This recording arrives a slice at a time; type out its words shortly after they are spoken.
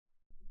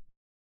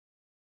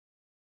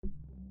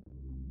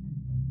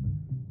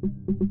You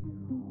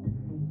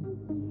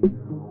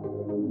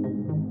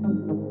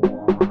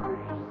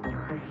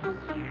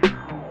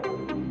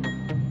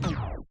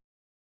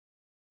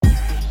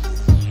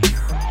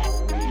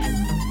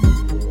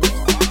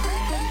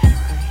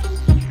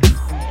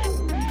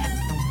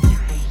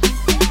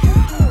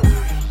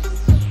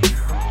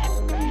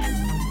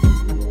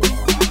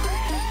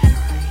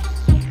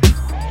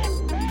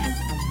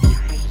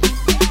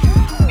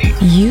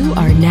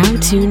are now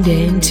tuned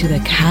in to the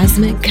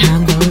Cosmic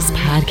Combos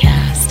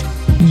Podcast,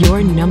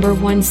 your number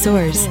one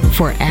source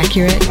for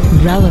accurate,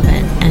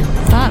 relevant, and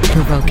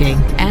thought-provoking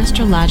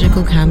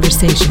astrological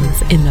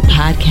conversations in the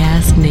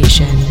podcast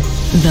nation.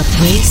 The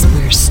place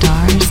where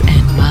stars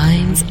and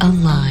minds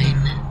align.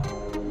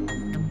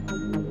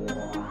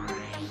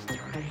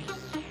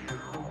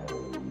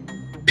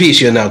 Peace,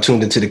 you're now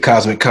tuned into the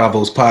Cosmic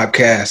Combos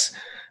Podcast.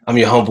 I'm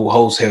your humble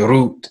host,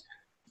 Herut,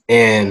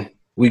 and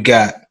we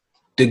got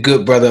the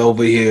good brother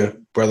over here,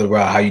 Brother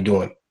Ra. How you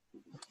doing?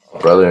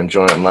 Brother,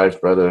 enjoying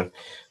life, brother.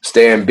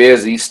 Staying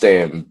busy,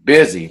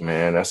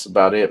 man. That's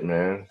about it,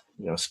 man.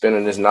 You know,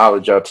 spending this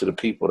knowledge out to the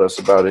people. That's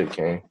about it,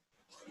 King.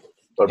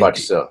 What about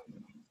yourself?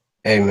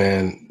 Hey,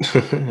 man,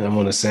 I'm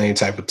on the same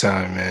type of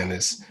time, man.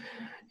 It's,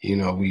 you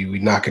know, we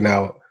knocking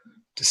out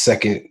the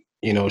second,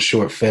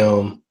 short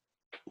film.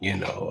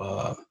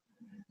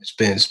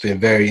 It's been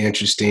very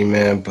interesting,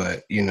 man.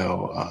 But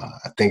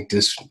I think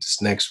this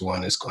next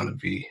one is gonna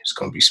be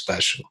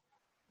special,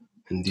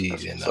 indeed.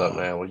 That's what's up,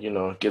 man. Well,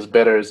 it gets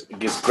better. It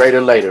gets greater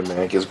later, man.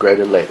 It gets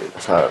greater later.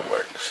 That's how it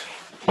works.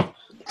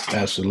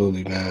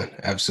 Absolutely, man.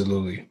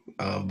 Absolutely.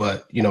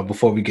 But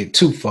before we get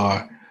too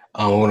far,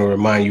 I want to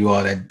remind you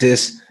all that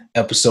this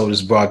episode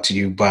is brought to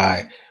you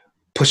by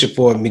Push It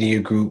Forward Media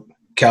Group,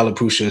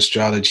 Calipusha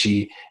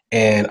Astrology,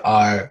 and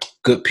our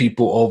good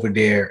people over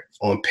there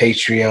on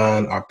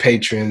Patreon, our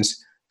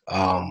patrons.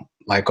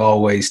 Like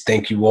always,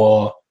 thank you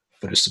all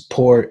for the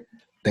support.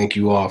 Thank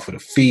you all for the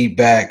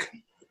feedback.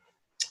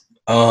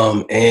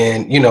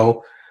 And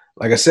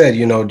like I said,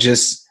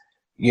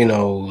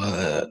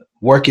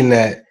 working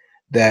that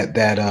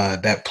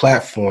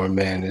platform,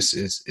 man,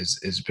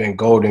 it's been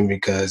golden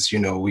because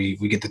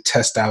we get to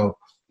test out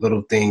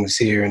little things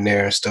here and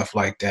there and stuff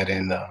like that,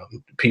 and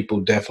people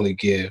definitely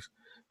give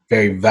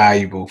very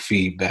valuable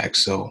feedback.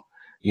 So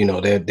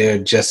they're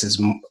just as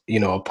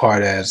a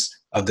part of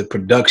the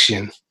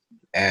production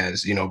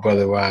as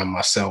Brother Ryan and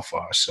myself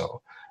are.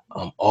 So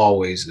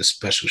always a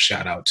special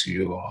shout out to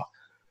you all.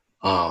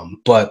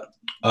 But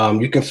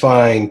you can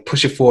find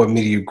Push It Forward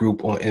Media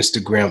Group on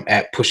Instagram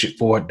at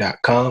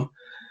pushitforward.com.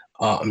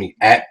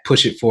 At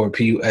Push It Forward,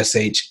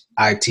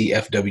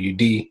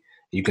 PUSHITFWD.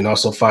 You can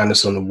also find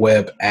us on the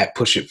web at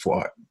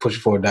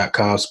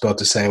pushitforward.com, spelled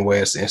the same way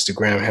as the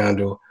Instagram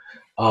handle.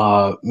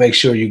 Make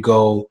sure you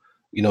go,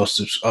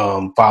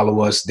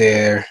 follow us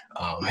there,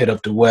 hit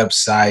up the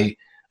website,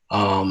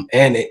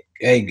 and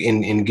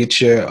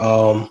get your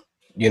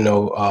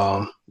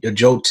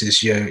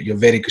Jyotish, your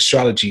Vedic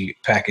astrology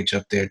package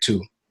up there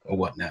too, or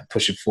whatnot.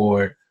 Push It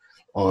Forward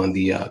on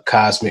the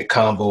Cosmic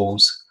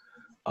Combos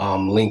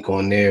link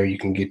on there. You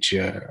can get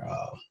your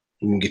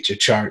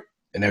chart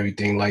and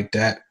everything like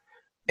that.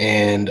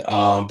 And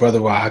Brother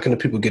Ra, how can the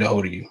people get a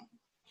hold of you?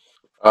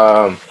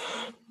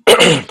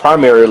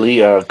 Primarily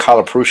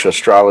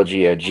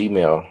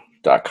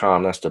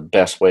kalapushastrology@gmail.com. That's the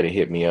best way to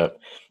hit me up.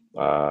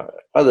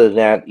 Other than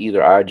that,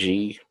 either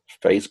IG,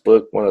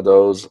 Facebook, one of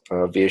those,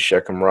 via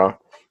Shekhem Ra.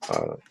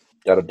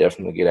 That'll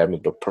definitely get at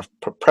me, but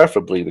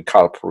preferably the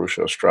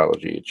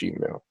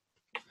kalapushastrology@gmail.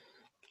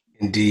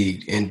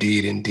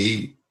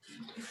 Indeed.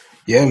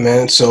 Yeah,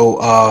 man. So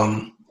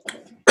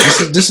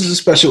this is a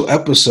special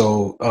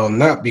episode,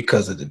 not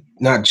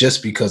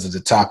just because of the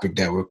topic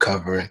that we're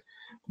covering,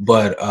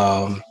 but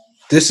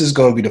this is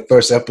going to be the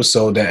first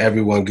episode that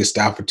everyone gets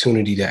the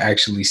opportunity to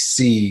actually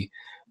see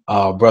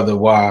Brother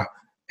Ra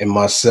and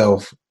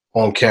myself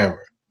on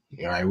camera.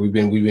 All right, we've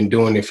been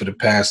doing it for the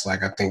past, I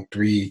think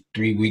 3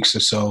 weeks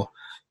or so.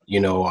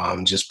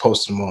 Just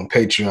posting them on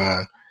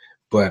Patreon.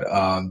 But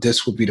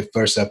this will be the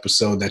first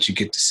episode that you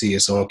get to see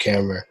us on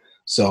camera.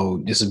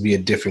 So this will be a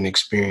different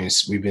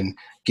experience. We've been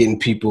getting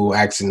people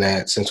asking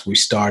that since we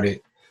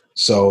started.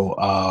 So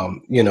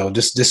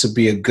this will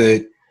be a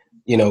good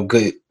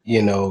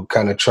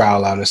kind of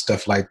trial out and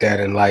stuff like that.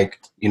 And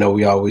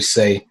we always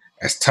say,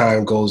 as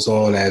time goes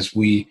on, as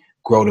we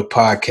grow the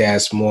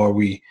podcast more,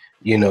 we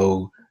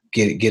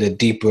get a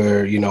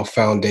deeper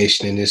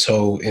foundation in this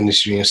whole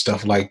industry and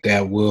stuff like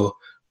that. We'll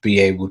be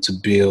able to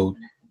build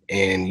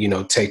and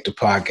take the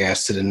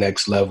podcast to the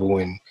next level.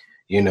 And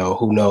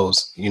who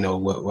knows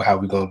how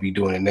we're going to be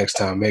doing it next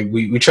time.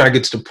 Maybe we try to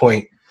get to the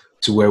point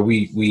to where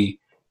we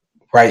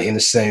right in the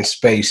same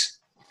space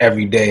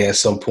every day at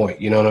some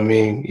point. You know what I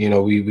mean?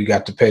 We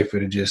got the paper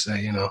to just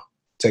say,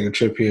 take a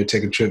trip here,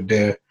 take a trip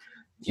there.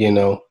 Then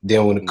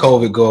when the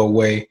COVID go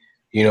away,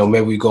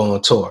 maybe we go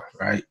on tour,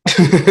 right?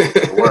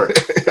 Gotta work.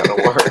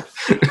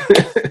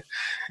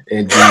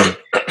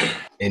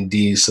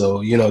 Indeed.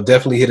 So,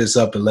 definitely hit us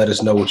up and let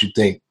us know what you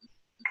think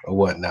or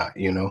whatnot,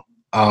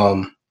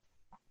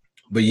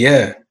 But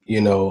yeah,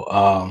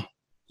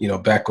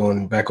 back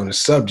on the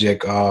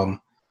subject.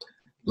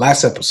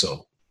 Last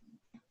episode,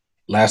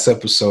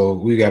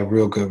 we got a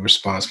real good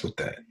response with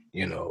that.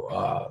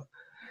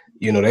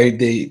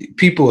 They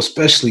people,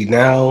 especially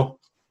now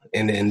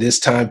in this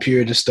time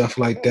period and stuff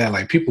like that,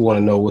 like people want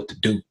to know what to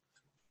do.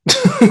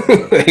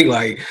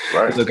 Like,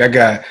 right. Look, I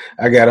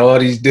got all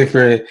these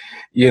different,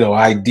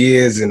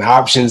 ideas and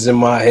options in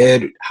my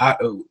head.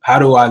 How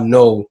do I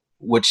know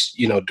which,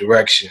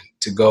 direction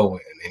to go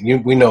in?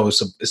 And we know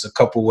it's a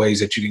couple ways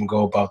that you can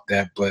go about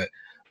that, but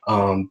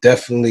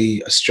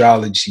definitely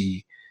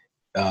astrology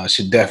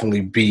should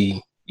definitely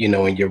be,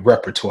 in your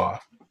repertoire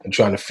and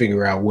trying to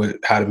figure out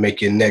how to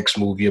make your next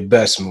move your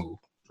best move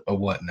or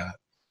whatnot.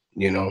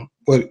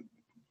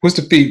 What's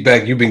the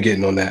feedback you've been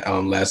getting on that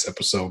last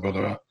episode,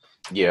 brother?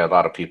 Yeah, a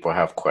lot of people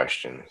have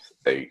questions.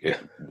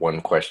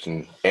 One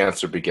question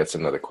answer begets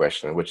another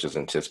question, which is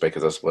anticipated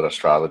because that's what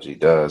astrology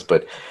does.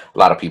 But a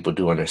lot of people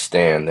do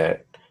understand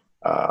that.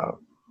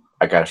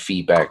 I got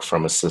feedback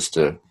from a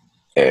sister,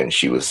 and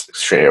she was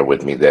sharing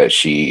with me that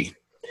she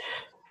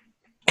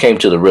came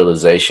to the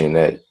realization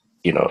that,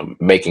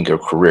 making a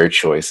career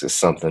choice is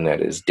something that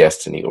is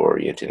destiny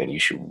oriented, and you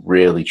should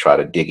really try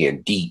to dig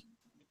in deep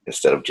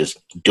instead of just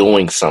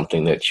doing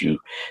something that you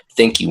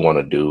think you want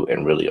to do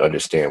and really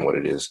understand what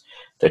it is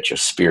that your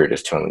spirit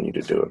is telling you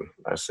to do. And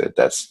I said,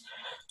 that's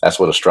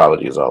what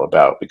astrology is all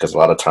about, because a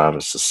lot of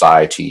times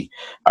society,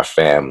 our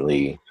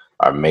family,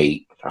 our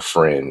mate, our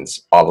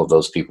friends, all of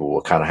those people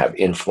will kind of have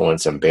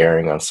influence and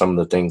bearing on some of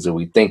the things that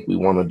we think we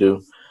want to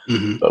do.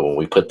 Mm-hmm. But when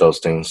we put those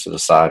things to the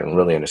side and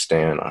really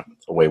understand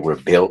the way we're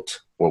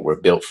built, what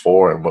we're built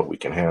for and what we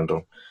can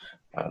handle,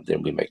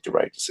 then we make the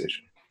right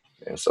decision.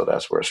 And so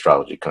that's where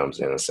astrology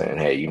comes in and saying,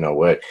 hey, you know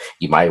what?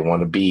 You might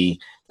want to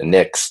be the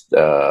next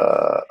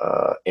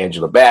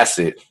Angela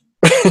Bassett,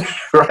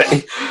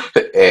 right?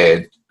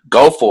 And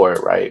go for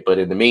it, right? But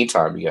in the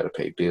meantime, you got to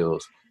pay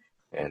bills.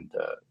 And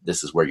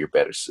this is where you're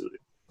better suited,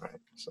 right?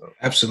 So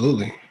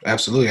Absolutely.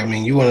 I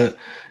mean, you want to,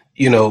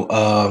 you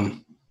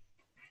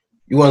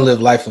want to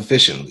live life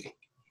efficiently,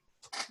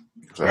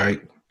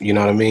 right? You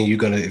know what I mean?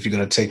 If you're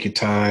gonna take your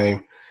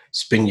time,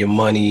 spend your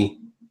money,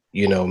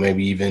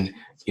 maybe even,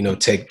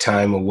 take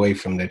time away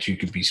from that you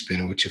could be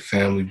spending with your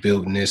family,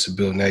 building this or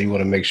building that. You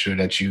want to make sure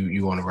that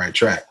you on the right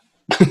track.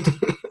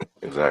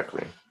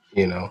 Exactly.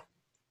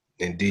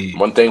 Indeed.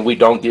 One thing we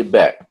don't get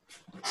back.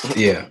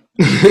 Yeah.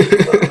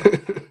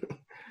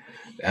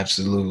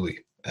 Absolutely,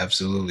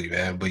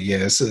 man. But yeah,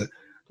 it's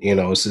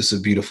just a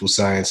beautiful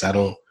science. I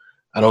don't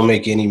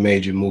make any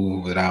major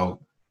move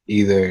without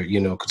either,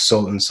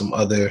 consulting some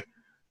other,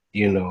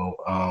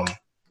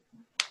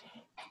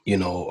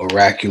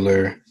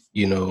 oracular,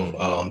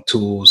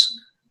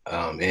 tools,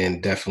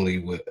 and definitely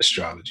with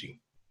astrology.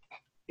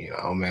 I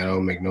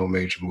don't make no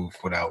major move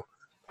without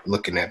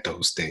looking at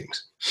those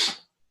things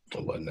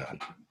and whatnot.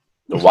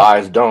 The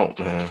wise don't,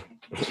 man.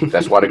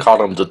 That's why they call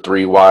them the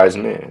three wise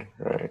men,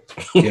 right?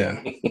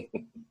 Yeah.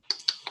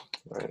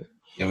 Right.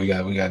 Yeah, we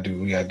got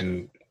to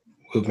do.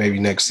 Maybe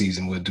next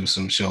season we'll do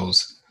some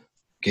shows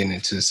getting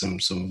into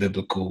some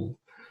biblical,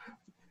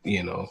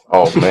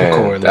 Oh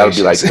man, that'll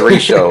be like 3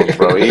 shows,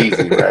 bro.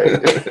 Easy, right?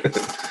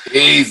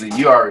 Easy.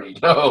 You already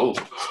know.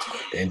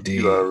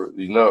 Indeed. You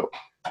already know.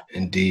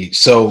 Indeed.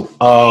 So,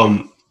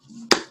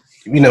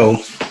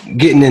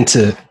 getting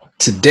into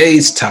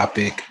today's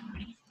topic,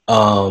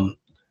 the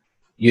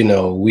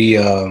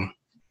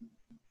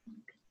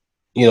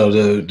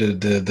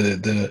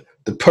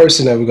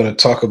person that we're going to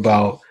talk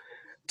about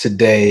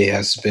today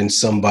has been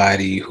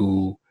somebody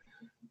who,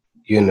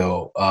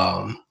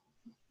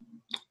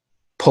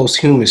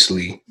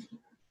 posthumously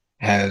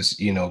has,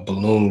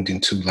 ballooned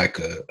into like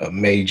a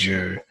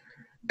major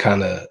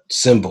kind of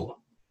symbol,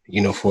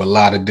 for a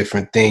lot of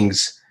different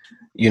things,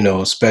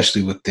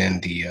 especially within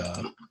the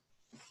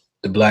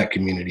Black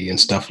community and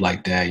stuff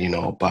like that,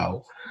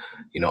 about,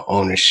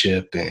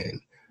 ownership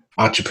and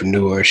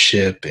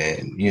entrepreneurship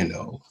and,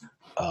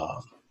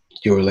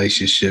 your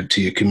relationship to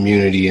your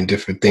community and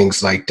different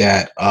things like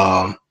that.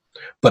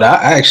 But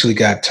I actually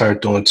got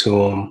turned on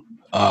to him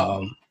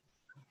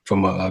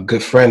from a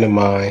good friend of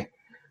mine,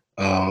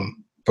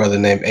 brother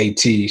named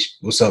AT.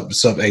 What's up,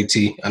 AT?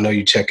 I know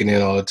you checking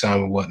in all the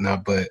time and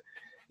whatnot, but,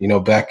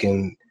 back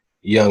in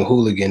young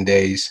hooligan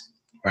days,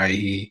 right,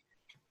 he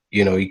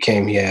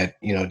came, he had,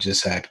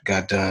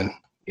 got done,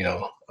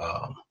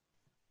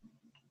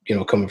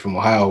 coming from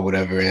Ohio or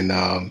whatever.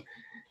 And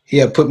he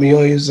had put me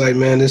on. He was like,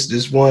 man,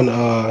 this one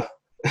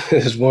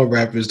this one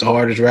rapper is the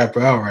hardest rapper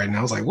out right now.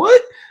 I was like,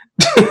 what?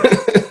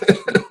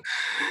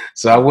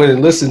 So I went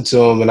and listened to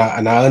him, and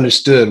I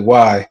understood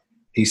why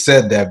he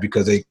said that,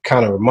 because they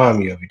kind of remind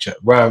me of each other.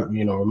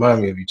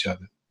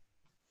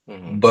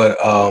 Mm-hmm. But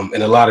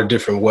in a lot of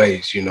different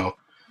ways,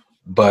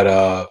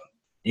 But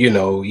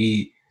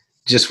he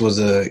just was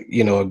a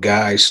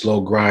guy,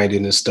 slow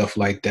grinding and stuff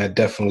like that.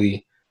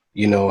 Definitely,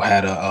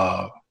 had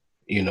a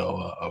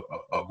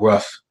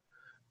rough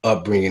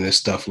upbringing and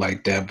stuff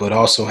like that, but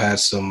also had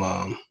some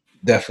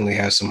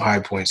high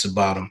points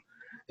about him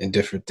and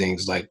different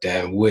things like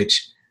that,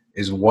 which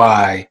is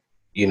why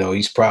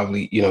he's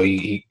probably,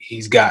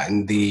 he's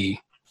gotten the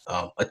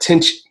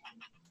attention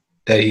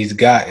that he's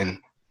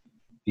gotten,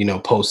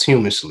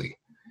 posthumously.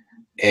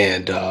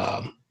 And,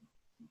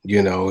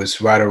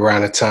 it's right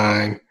around the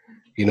time,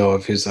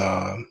 of his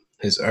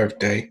Earth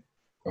Day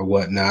or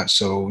whatnot.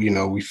 So,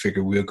 we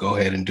figured we'll go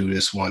ahead and do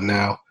this one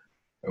now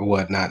or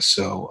whatnot.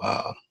 So,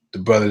 the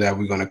brother that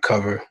we're going to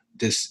cover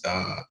this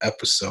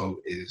episode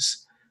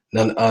is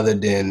none other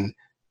than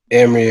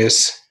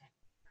Amrius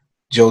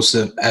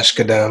Joseph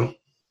Ashkadam,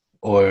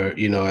 or,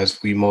 as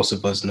most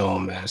of us know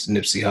him as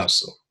Nipsey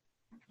Hussle.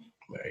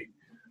 Right.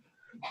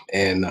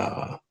 And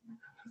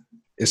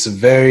it's a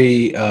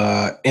very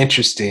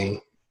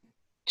interesting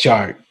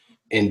chart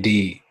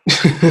indeed.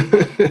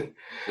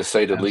 To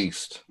say the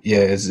least. Yeah,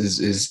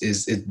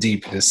 it's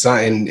deep and it's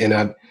and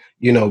I,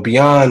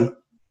 beyond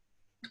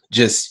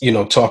just,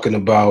 talking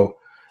about,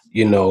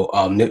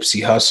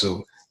 Nipsey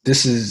Hussle,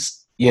 this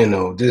is,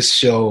 this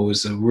show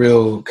is a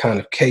real kind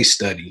of case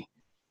study,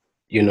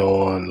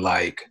 on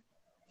like,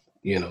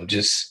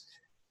 just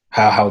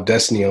how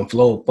destiny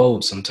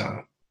unfolds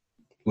sometimes.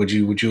 Would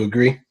you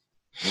agree?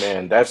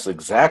 Man, that's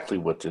exactly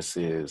what this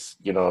is.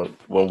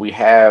 When we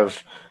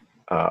have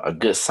a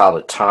good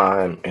solid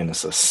time and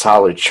it's a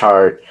solid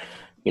chart,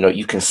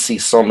 you can see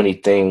so many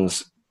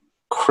things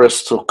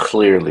crystal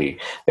clearly.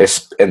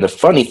 And the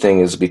funny thing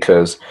is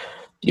because,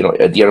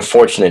 the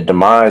unfortunate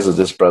demise of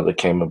this brother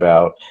came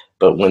about,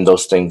 but when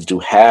those things do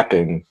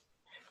happen,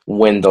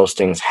 when those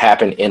things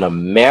happen in a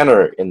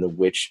manner in the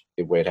which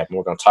it would happen,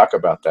 we're going to talk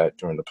about that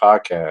during the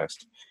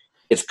podcast.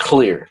 It's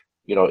clear,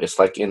 it's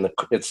like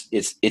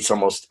it's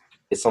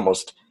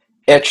almost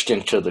etched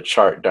into the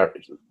chart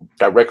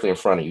directly in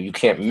front of you. You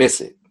can't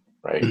miss it,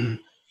 right? Mm-hmm.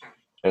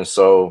 And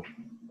so,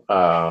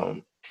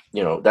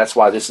 that's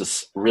why this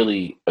is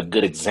really a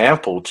good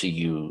example to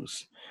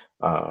use.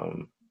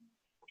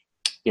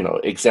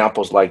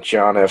 Examples like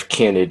John F.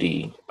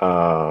 Kennedy,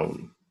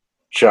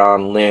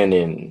 John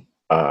Lennon,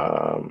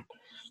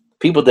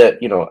 people that,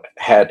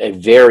 had a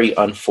very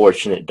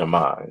unfortunate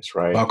demise,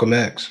 right?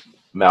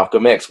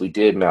 Malcolm X, we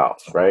did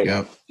Mouth, right?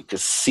 Yep. You could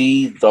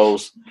see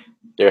those.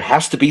 There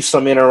has to be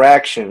some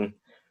interaction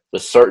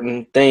with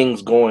certain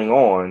things going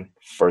on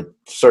for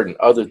certain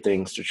other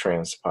things to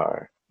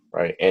transpire,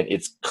 right? And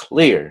it's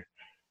clearly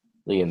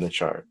in the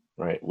chart,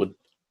 right? With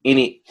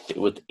any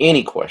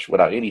question,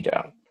 without any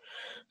doubt.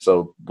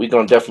 So we're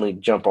gonna definitely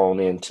jump on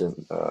into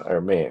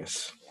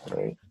Hermes,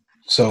 right?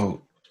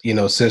 So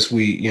since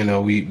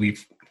we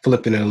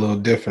flipping it a little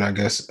different, I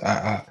guess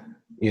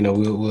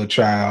we'll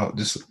try out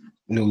this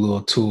new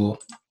little tool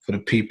for the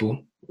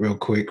people real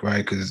quick,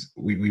 right? Because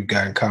we've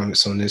gotten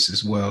comments on this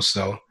as well.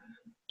 So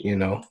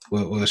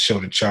we'll show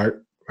the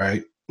chart,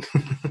 right?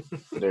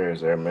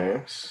 There's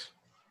Hermes.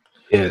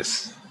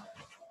 Yes.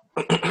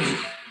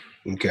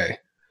 Okay.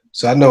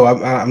 So I know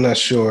I'm not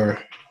sure.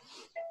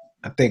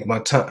 I think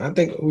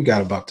we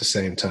got about the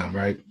same time,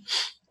 right?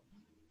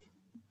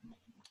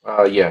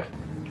 Yeah.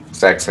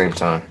 Exact same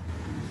time.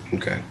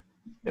 Okay.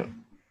 Yep.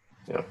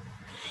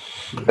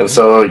 Mm-hmm. And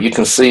so you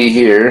can see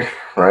here,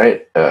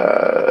 right?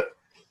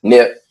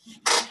 Nip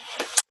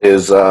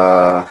is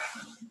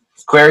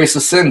Aquarius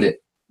ascendant,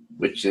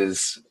 which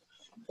is,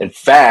 in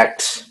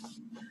fact,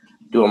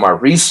 doing my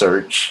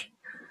research,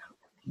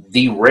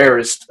 the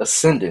rarest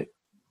ascendant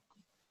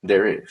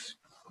there is,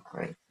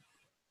 right?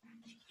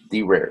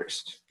 The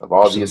rarest of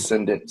all the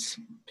ascendants.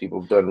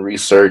 People have done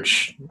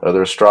research,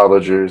 other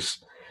astrologers.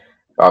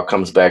 All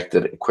comes back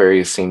that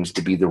Aquarius seems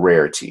to be the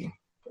rarity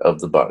of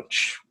the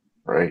bunch,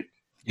 right?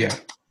 Yeah.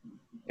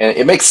 And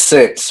it makes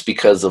sense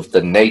because of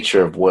the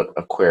nature of what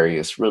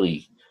Aquarius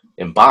really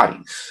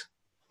embodies,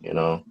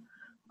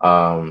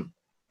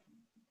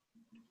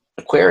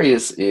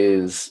 Aquarius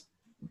is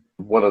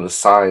one of the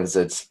signs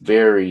that's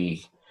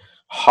very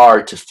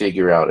hard to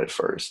figure out at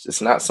first.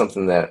 It's not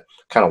something that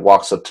kind of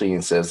walks up to you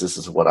and says, this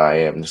is what I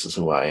am, this is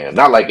who I am.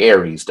 Not like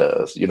Aries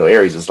does.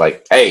 Aries is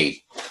like,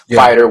 hey,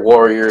 fighter,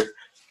 warrior,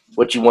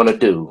 what you want to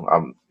do?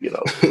 I'm,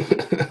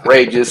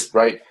 courageous,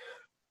 right?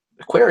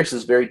 Aquarius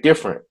is very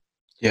different.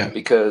 Yeah.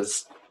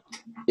 Because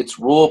it's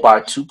ruled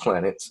by two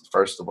planets,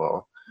 first of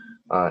all.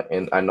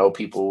 And I know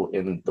people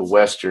in the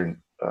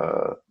Western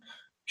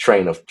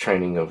training of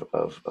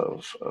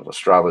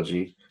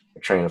astrology,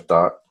 train of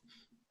thought,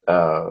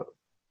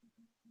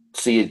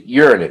 see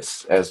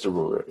Uranus as the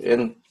ruler.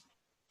 And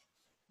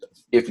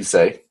if you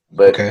say,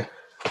 but okay.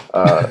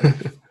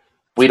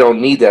 We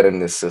don't need that in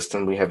this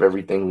system. We have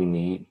everything we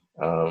need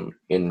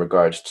in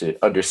regards to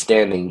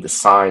understanding the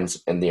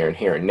signs and their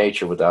inherent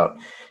nature without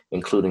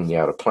including the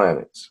outer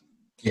planets.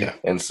 Yeah.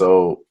 And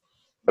so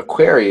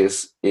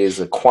Aquarius is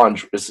a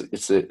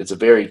it's a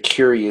very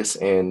curious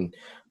and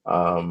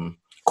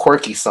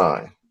quirky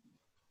sign,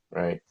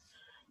 right?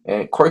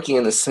 And quirky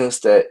in the sense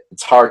that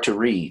it's hard to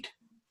read.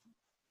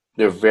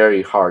 They're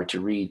very hard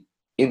to read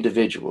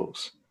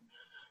individuals.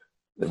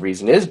 The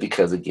reason is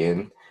because,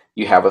 again,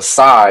 you have a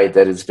side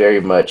that is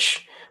very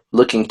much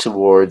looking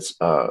towards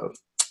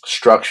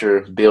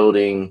structure,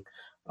 building,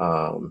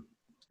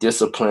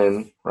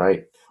 discipline,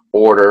 right?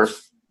 Order,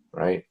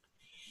 right?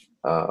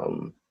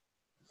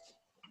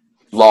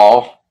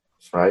 law,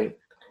 right?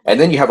 And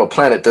then you have a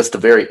planet that's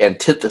the very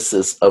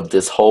antithesis of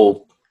this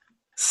whole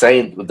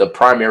the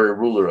primary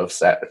ruler of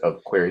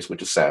Aquarius,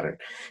 which is Saturn.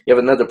 You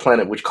have another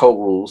planet which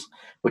co-rules,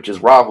 which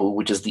is Rahu,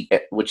 which is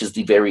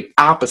the very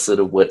opposite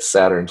of what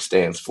Saturn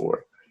stands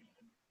for.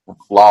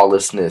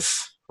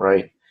 Lawlessness,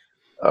 right?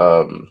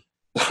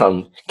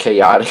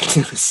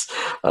 Chaoticness,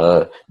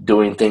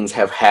 doing things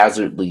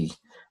haphazardly,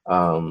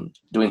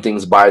 doing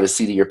things by the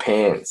seat of your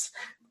pants,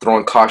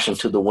 throwing caution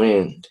to the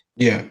wind.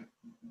 Yeah.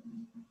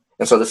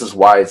 And so this is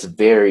why it's a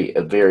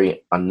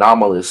very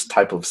anomalous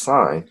type of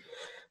sign,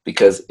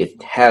 because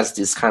it has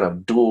this kind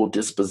of dual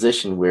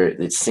disposition where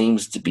it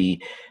seems to be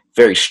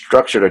very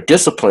structured or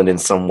disciplined in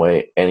some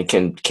way, and it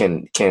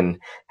can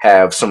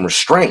have some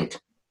restraint,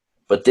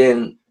 but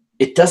then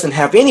it doesn't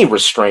have any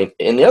restraint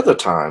in the other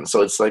time.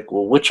 So it's like,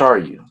 well, which are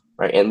you,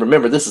 right? And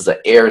remember, this is an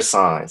air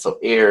sign, so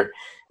air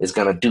is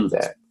going to do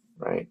that,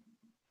 right?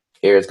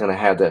 Air is going to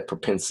have that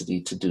propensity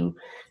to do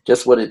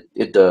just what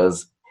it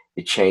does.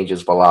 It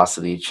changes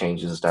velocity, it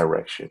changes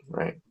direction,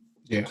 right?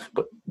 Yeah.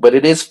 But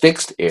it is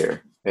fixed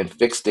air, and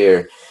fixed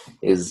air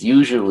is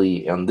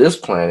usually on this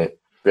planet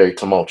very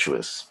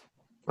tumultuous,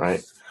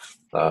 right?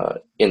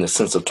 In the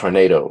sense of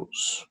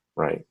tornadoes,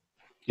 right?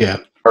 Yeah.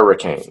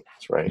 Hurricanes,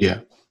 right? Yeah.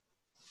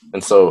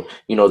 And so,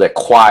 that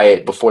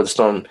quiet before the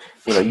storm,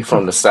 you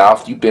from the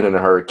South, you've been in a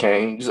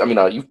hurricane. I mean,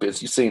 you've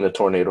seen a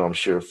tornado, I'm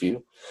sure, a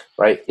few,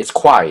 right? It's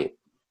quiet.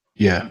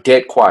 Yeah.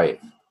 Dead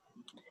quiet.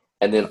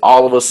 And then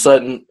all of a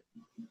sudden,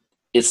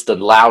 it's the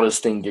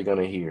loudest thing you're going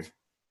to hear.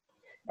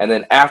 And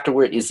then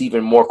afterward, it's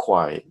even more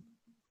quiet,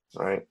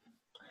 right?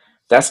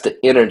 That's the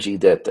energy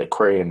that the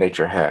Aquarian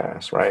nature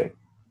has, right?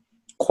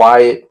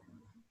 Quiet.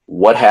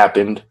 What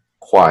happened?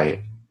 Quiet,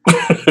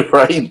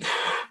 right?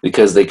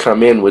 Because they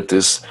come in with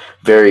this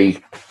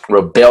very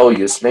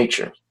rebellious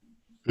nature,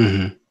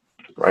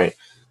 right?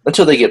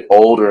 Until they get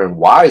older and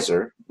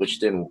wiser, which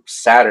then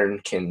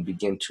Saturn can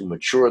begin to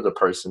mature the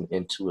person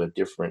into a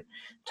different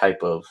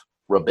type of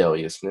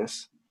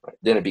rebelliousness. Right?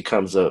 Then it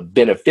becomes a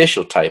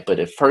beneficial type, but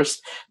at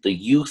first the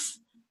youth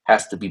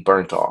has to be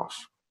burnt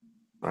off,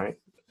 right?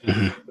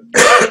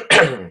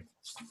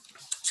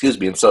 Excuse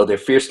me. And so they're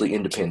fiercely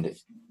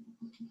independent,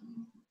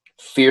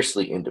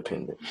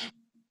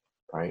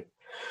 right?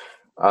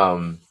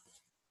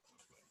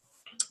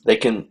 They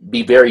can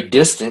be very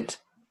distant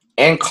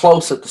and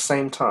close at the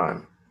same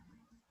time.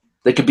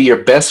 They could be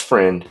your best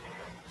friend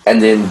and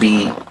then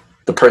be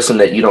the person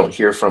that you don't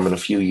hear from in a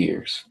few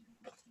years.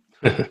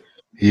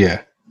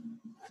 Yeah.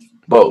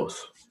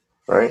 Both,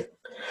 right?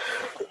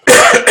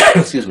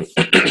 Excuse me.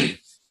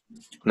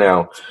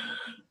 Now,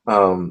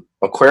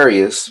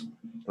 Aquarius,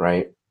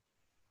 right,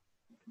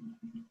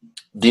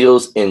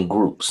 deals in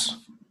groups,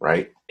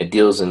 right? It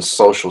deals in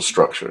social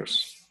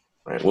structures,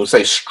 right? When we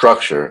say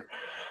structure,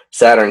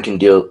 Saturn can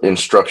deal in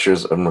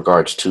structures in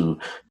regards to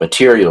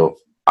material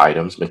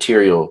items,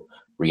 material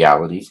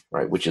reality,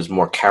 right, which is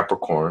more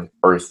Capricorn,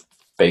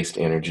 earth-based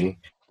energy.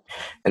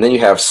 And then you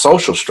have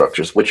social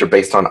structures, which are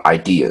based on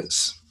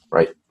ideas,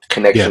 right?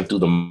 Connection through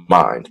the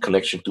mind,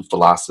 connection through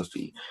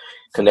philosophy,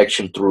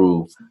 connection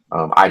through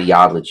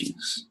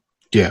ideologies.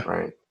 Yeah.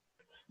 Right.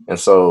 And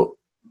so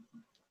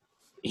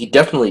he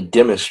definitely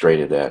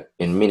demonstrated that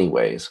in many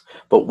ways.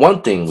 But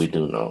one thing we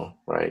do know,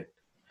 right,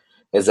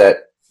 is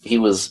that he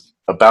was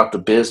about the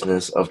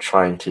business of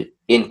trying to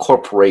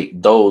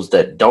incorporate those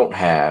that don't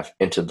have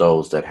into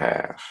those that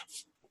have.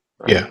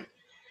 Right? Yeah.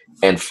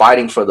 And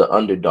fighting for the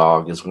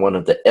underdog is one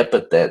of the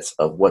epithets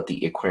of what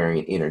the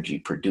Aquarian energy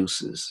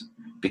produces,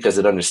 because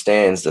it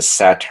understands the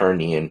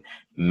Saturnian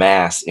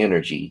mass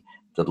energy,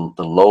 the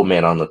low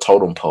man on the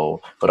totem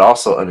pole, but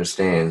also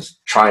understands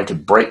trying to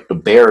break the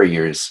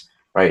barriers,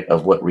 right,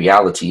 of what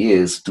reality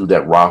is through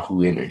that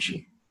Rahu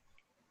energy.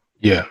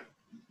 Yeah.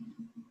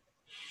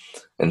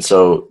 And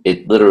so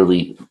it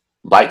literally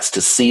likes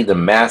to see the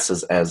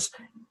masses as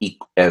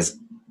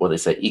what they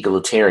say,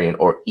 egalitarian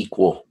or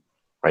equal,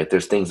 right?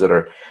 There's things that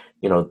are,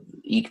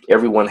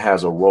 everyone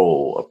has a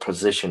role, a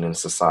position in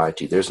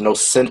society. There's no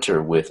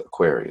center with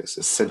Aquarius.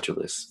 It's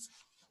centerless.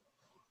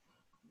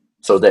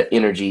 So that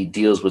energy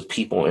deals with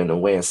people in a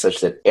way and such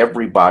that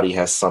everybody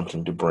has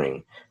something to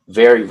bring.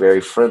 Very,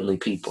 very friendly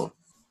people,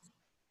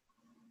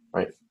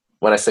 right?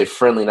 When I say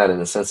friendly, not in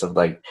the sense of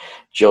like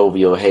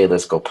jovial, hey,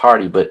 let's go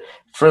party, but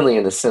friendly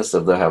in the sense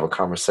of they'll have a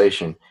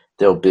conversation,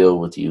 they'll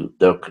build with you,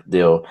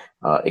 they'll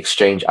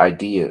exchange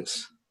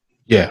ideas.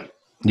 Yeah,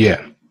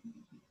 yeah.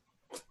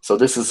 So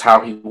this is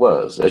how he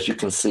was. As you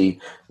can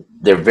see,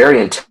 they're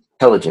very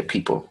intelligent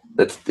people.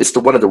 It's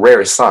one of the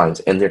rarest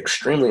signs, and they're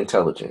extremely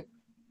intelligent.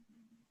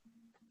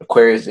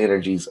 Aquarius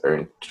energies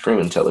are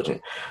extremely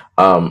intelligent.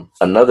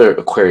 Another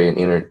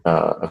Aquarian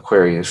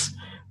Aquarius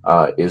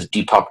is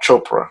Deepak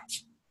Chopra.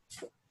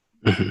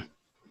 Mm-hmm.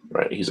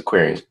 Right, he's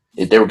Aquarius.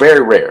 They're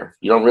very rare.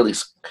 You don't really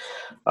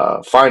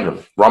find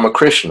them.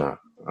 Ramakrishna,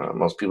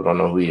 most people don't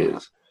know who he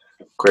is.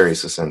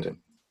 Aquarius ascendant,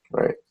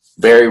 right?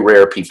 Very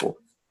rare people.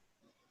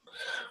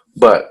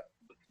 But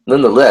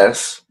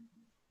nonetheless,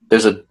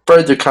 there's a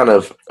further kind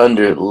of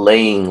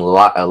underlying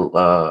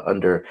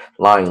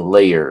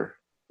layer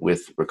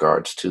with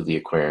regards to the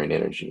Aquarian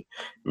energy.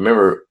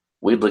 Remember,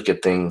 we look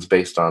at things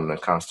based on the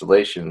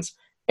constellations,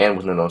 and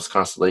within those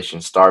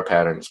constellations, star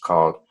patterns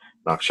called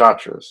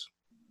nakshatras,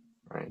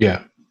 right?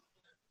 Yeah.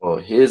 Well,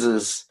 his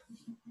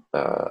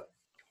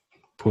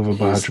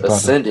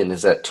ascendant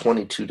is at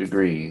 22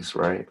 degrees,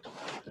 right?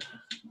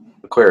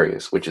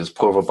 Aquarius, which is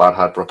Purva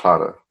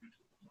Bhadrapada.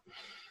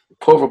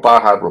 Purva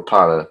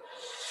Bhadrapada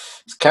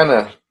is kind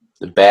of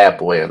the bad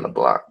boy on the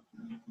block,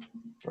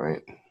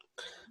 right?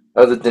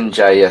 Other than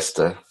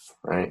Jayesta,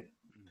 right?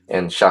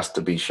 And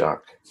Shasta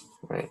Bishak,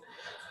 right?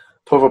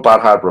 Purva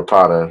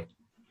Bhadrapada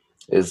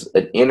is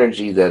an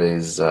energy that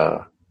is,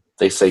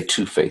 they say,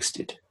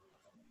 two-faced,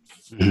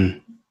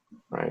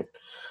 right?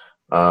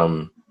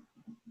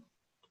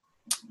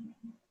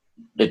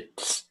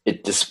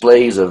 It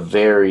displays a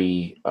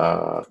very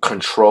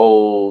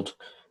controlled,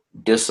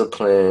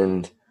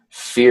 disciplined,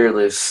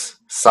 fearless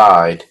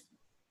side,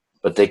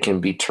 but they can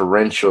be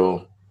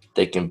torrential.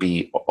 They can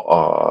be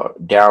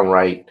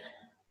downright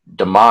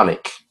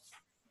demonic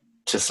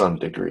to some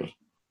degree,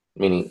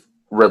 meaning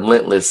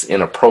relentless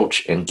in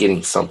approach and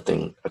getting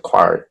something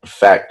acquired. In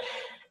fact,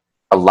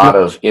 a lot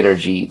of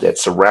energy that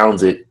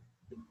surrounds it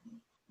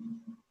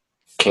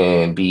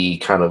can be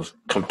kind of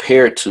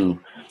compared to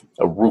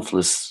a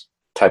ruthless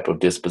type of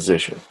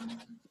disposition.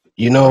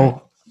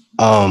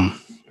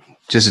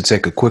 Just to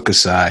take a quick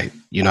aside,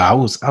 I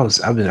was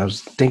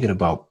thinking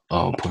about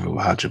Purva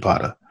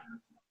Bhadrapada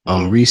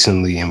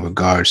recently in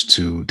regards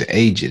to the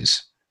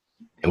ages,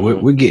 and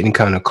we're getting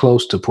kind of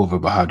close to Purva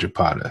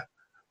Bhadrapada,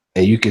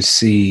 and you can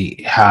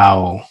see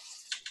how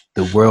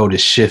the world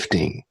is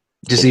shifting,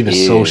 just even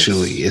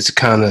socially. It's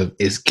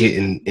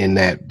getting in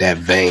that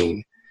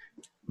vein,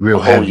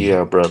 real heavy. Oh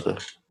yeah, brother.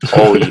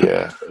 Oh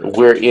yeah,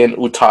 we're in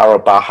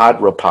Uttara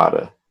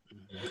Bhadrapada,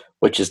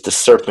 which is the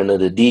serpent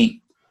of the deep.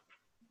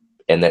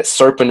 And that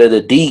serpent of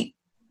the deep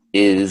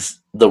is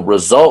the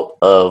result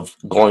of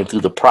going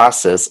through the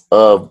process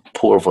of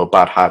Purva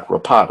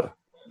Bhadrapada.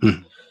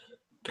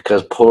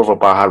 Because Purva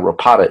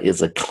Bhadrapada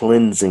is a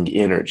cleansing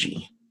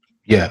energy.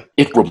 Yeah.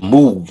 It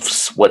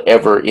removes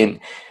whatever in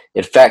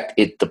fact,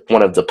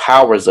 one of the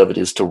powers of it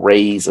is to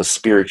raise your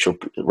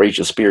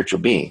spiritual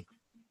being.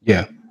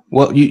 Yeah.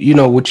 Well, you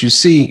know what you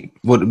see,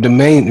 the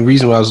main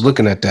reason why I was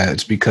looking at that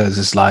is because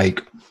it's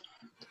like,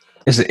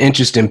 it's an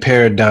interesting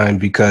paradigm,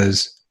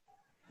 because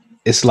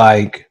it's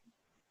like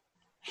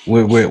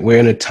we're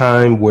in a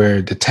time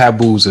where the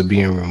taboos are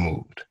being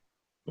removed,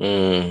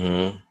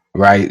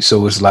 right?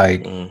 So it's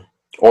like,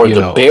 or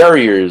the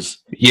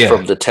barriers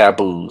from the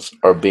taboos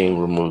are being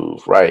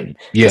removed, right?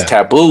 Yeah,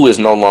 taboo is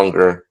no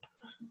longer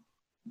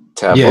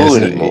taboo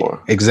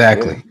anymore.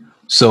 Exactly. Yeah.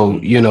 So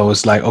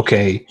it's like,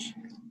 okay,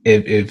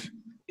 if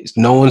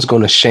no one's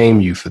going to shame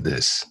you for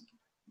this,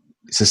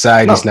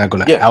 society's not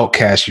going to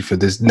outcast you for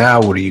this. Now,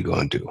 what are you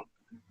going to do?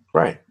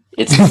 Right.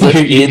 It's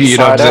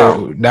inside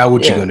out. Now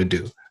what you gonna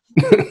do?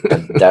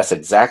 That's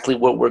exactly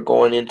what we're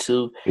going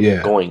into.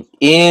 Yeah. Going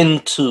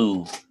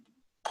into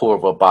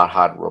Purva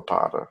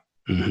Bhadrapada.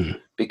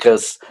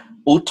 Because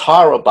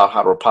Uttara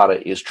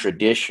Bhadrapada is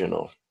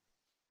traditional.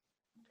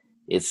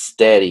 It's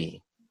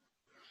steady.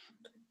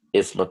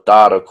 It's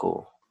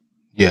methodical.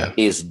 Yeah.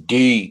 It's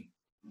deep.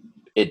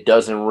 It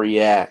doesn't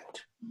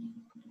react.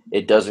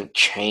 It doesn't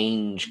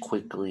change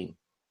quickly.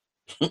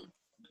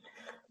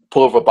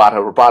 Purva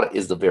Bhadrapada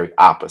is the very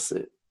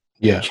opposite.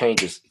 Yeah. It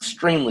changes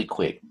extremely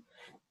quick.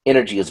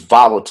 Energy is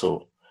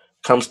volatile.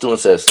 Comes through and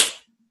says,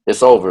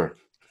 it's over.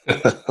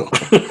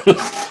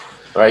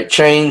 Right?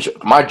 Change.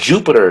 My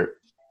Jupiter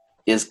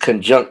is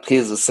conjunct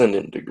his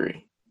ascendant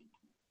degree.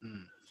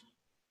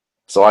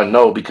 So I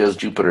know, because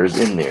Jupiter is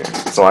in there.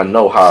 So I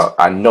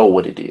know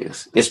what it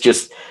is. It's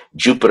just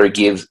Jupiter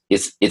gives,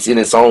 it's in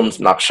its own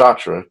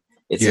nakshatra.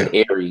 It's in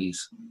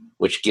Aries,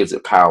 which gives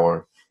it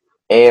power.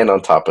 And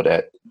on top of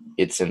that,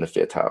 it's in the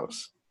 5th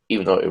house,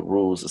 even though it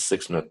rules the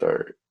 6th and the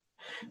 3rd.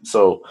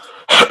 So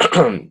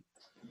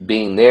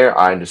being there,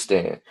 I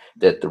understand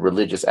that the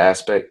religious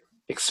aspect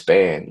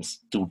expands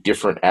through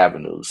different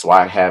avenues. So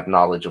I have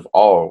knowledge of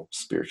all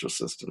spiritual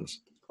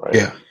systems, right?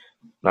 Yeah.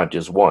 Not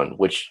just one,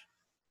 which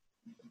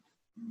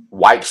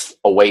wipes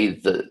away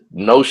the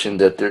notion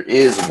that there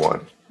is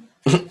one.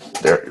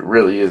 There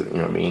really is,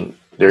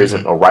 there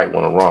isn't a right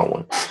one or wrong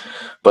one.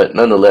 But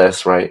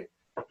nonetheless, right?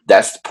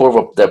 That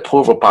Purva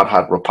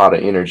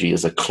Bhadrapada energy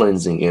is a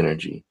cleansing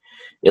energy.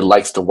 It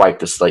likes to wipe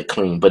the slate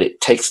clean, but it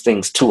takes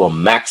things to a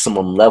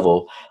maximum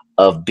level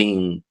of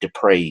being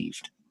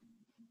depraved.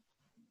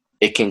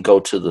 It can go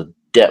to the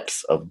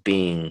depths of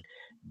being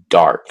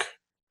dark,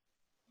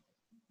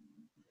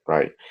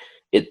 right?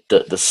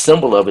 The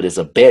symbol of it is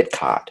a bed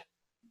cot.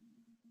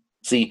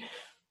 See,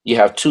 you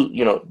have two,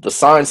 the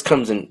signs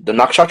comes in, the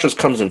nakshatras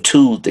comes in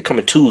twos. They come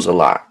in twos a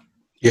lot.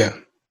 Yeah.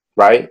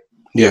 Right?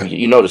 Yeah.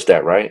 You notice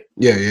that, right?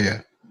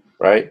 Yeah.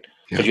 Right?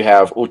 Because you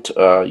have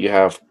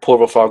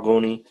Purva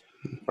Falguni,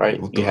 right?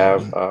 You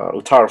have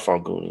Uttara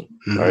Falguni,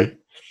 right?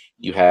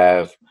 You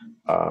have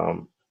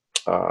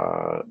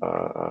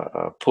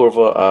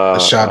Purva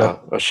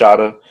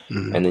Ashada,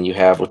 and then you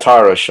have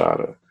Uttara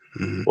Ashada,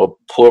 Mm-hmm. Well,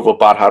 Purva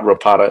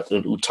Bhadrapada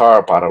and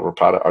Uttara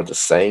Bhadrapada are the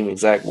same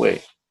exact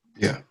way.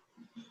 Yeah.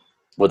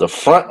 Well, the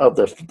front of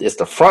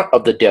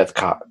the death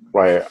cot,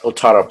 right?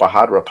 Uttara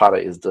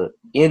Bhadrapada is the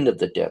end of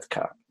the death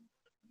cot.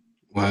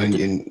 Well,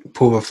 in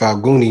Purva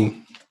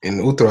Falguni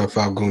and Uttara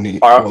Falguni,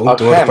 A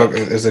hammock.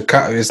 is a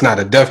cot. It's not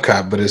a death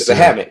cot, but it's a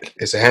hammock.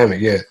 It's a hammock.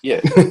 Yeah.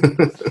 Yeah.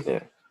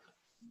 Yeah.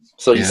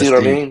 So you see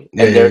what I mean?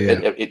 Yeah,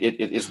 and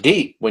it's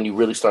deep when you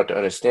really start to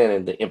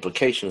understand the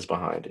implications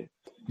behind it.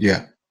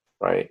 Yeah.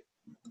 Right.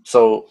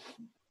 So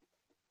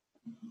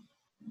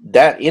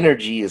that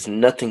energy is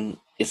nothing.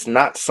 It's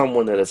not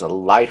someone that is a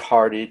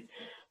lighthearted,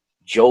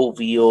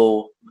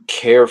 jovial,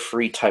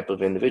 carefree type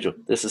of individual.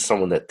 This is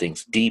someone that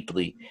thinks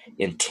deeply,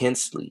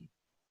 intensely,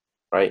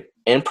 right?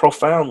 And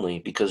profoundly,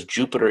 because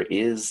Jupiter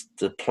is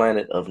the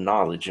planet of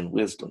knowledge and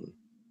wisdom.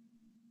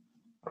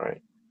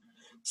 Right.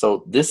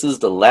 So this is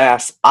the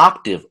last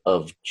octave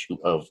of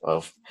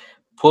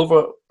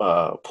Purva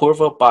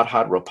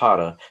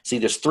Bhadrapada. See,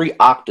 there's 3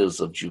 octaves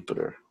of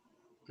Jupiter.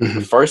 Mm-hmm.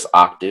 The first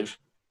octave,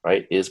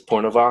 right, is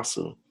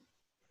Purnavasu.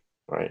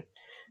 Right.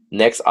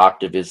 Next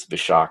octave is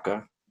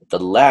Vishaka. The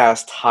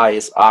last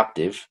highest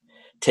octave,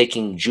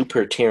 taking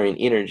Jupiterian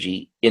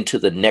energy into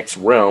the next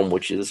realm,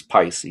 which is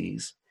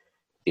Pisces,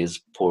 is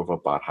Purva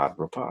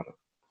Bhadrapada.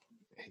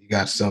 You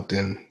got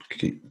something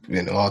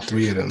in all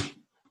 3 of them.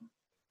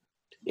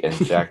 In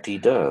fact, he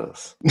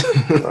does,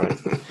 right?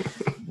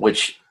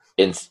 Which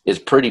is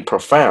pretty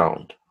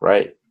profound,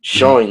 right?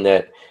 Showing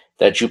that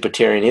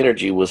Jupiterian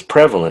energy was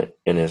prevalent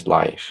in his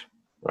life,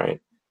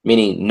 right?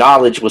 Meaning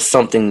knowledge was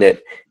something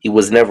that he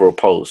was never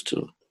opposed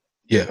to.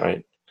 Yeah.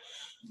 Right.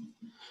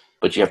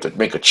 But you have to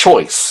make a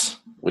choice,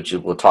 which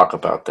we'll talk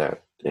about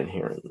that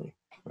inherently,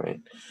 right?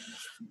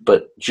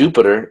 But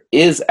Jupiter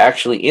is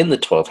actually in the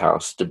 12th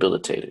house,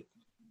 debilitated,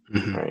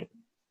 right?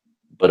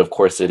 But of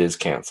course, it is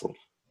canceled,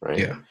 right?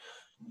 Yeah.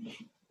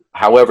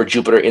 However,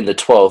 Jupiter in the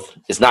 12th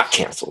is not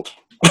canceled,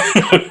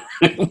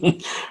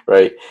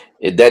 right?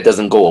 That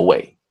doesn't go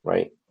away,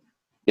 right?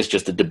 It's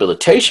just the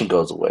debilitation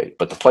goes away,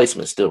 but the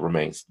placement still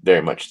remains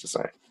very much the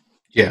same.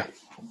 Yeah.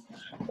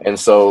 And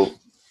so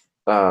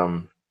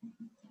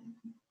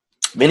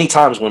many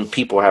times when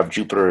people have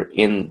Jupiter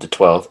in the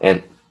 12th,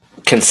 and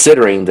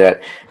considering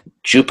that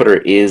Jupiter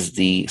is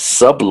the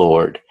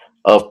sublord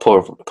of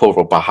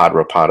Purva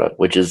Bhadrapada,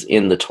 which is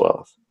in the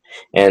 12th,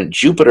 and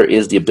Jupiter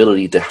is the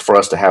ability for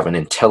us to have an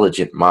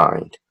intelligent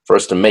mind, for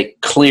us to make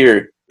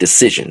clear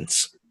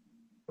decisions,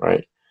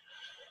 right?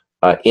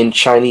 In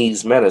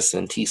Chinese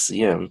medicine,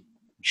 TCM,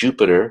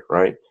 Jupiter,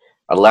 right,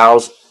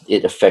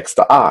 it affects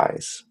the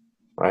eyes,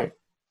 right?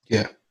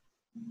 Yeah.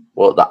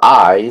 Well, the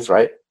eyes,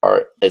 right,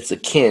 it's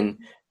akin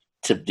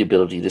to the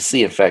ability to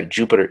see. In fact,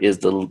 Jupiter is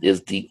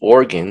the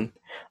organ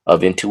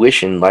of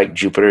intuition, like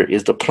Jupiter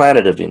is the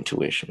planet of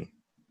intuition,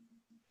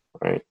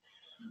 right?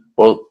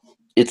 Well,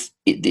 it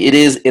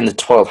is in the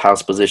 12th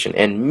house position,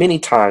 and many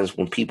times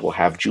when people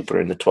have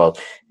Jupiter in the 12th,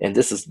 and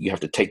you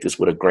have to take this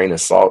with a grain of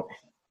salt,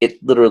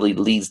 it literally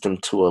leads them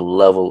to a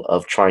level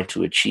of trying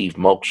to achieve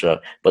moksha,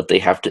 but they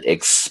have to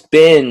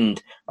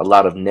expend a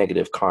lot of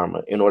negative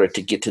karma in order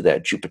to get to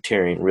that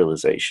Jupiterian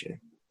realization.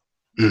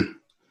 And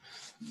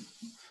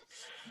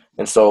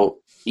so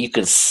you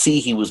can see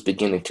he was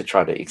beginning to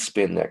try to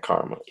expend that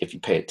karma if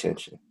you pay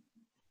attention.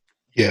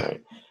 Yeah.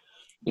 Right?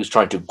 He was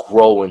trying to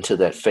grow into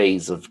that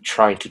phase of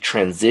trying to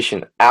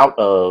transition out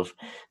of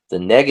the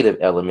negative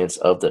elements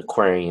of the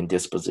Aquarian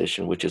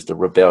disposition, which is the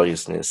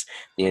rebelliousness,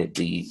 the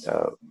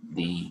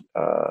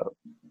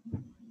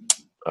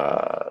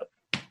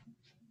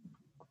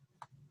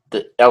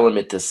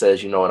element that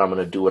says, you know what, I'm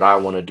going to do what I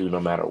want to do no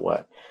matter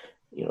what.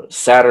 You know,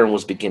 Saturn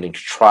was beginning to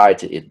try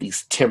to at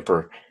least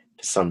temper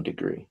to some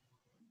degree.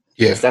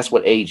 Yeah. Because that's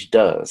what age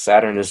does.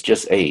 Saturn is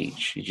just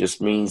age. It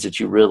just means that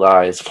you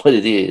realize what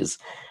it is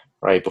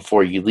right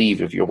before you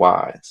leave if you're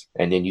wise,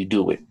 and then you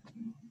do it.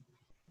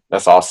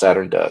 That's all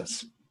Saturn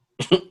does.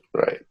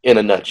 Right, in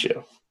a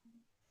nutshell.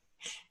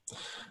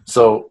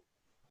 So,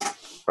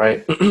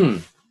 right,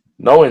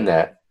 knowing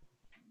that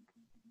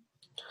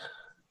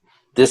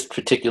this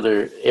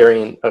particular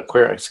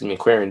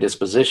Aquarian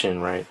disposition,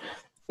 right,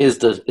 is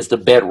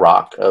the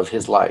bedrock of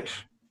his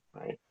life,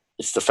 right?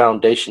 It's the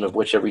foundation of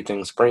which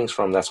everything springs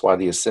from. That's why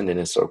the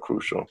ascendant is so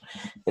crucial.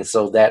 And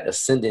so that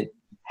ascendant,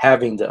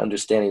 having the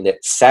understanding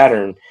that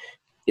Saturn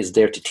is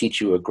there to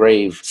teach you a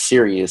grave,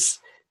 serious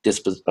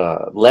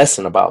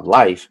lesson about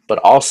life, but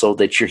also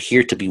that you're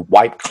here to be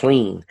wiped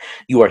clean.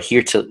 You are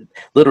here to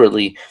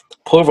literally,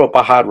 Purva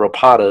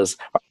Bhadrapadas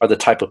are the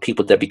type of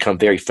people that become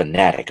very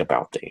fanatic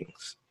about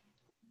things.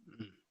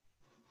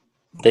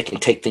 They can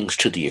take things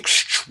to the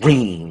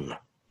extreme.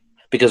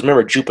 Because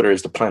remember, Jupiter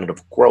is the planet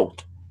of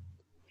growth.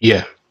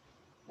 Yeah.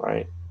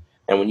 Right?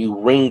 And when you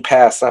ring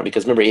past that,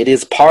 because remember, it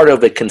is part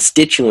of a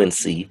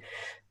constituency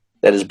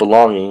that is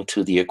belonging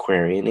to the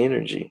Aquarian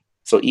energy.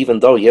 So even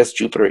though, yes,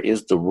 Jupiter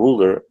is the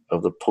ruler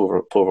of the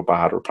Purva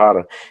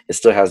Bhadrapada, it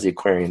still has the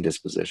Aquarian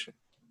disposition.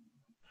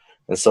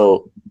 And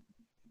so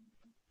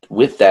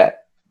with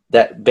that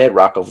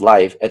bedrock of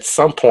life, at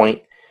some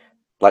point,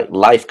 Like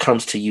life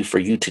comes to you for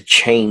you to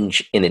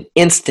change in an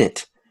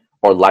instant,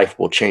 or life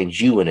will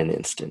change you in an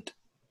instant.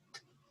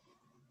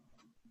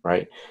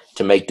 Right?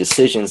 To make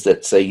decisions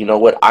that say, you know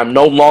what, I'm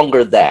no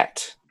longer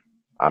that.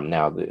 I'm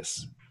now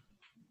this.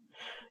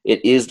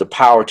 It is the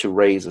power to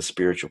raise a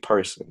spiritual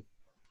person.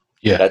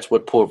 Yeah. That's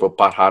what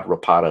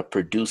Purvabhadrapada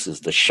produces.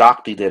 The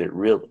Shakti that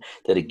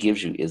it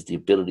gives you is the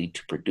ability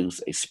to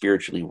produce a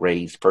spiritually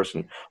raised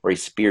person, or a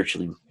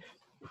spiritual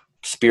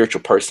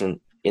person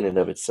in and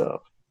of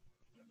itself.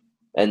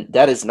 And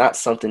that is not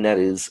something that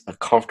is a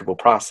comfortable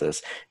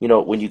process. You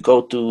know, when you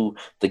go through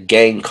the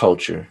gang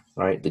culture,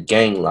 right? The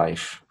gang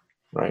life,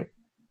 right?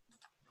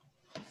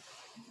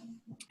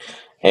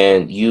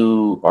 And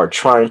you are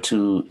trying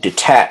to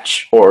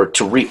detach or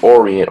to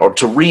reorient or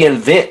to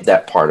reinvent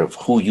that part of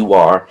who you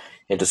are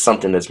into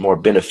something that's more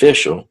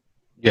beneficial,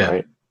 Yeah.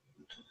 right?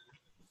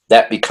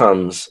 That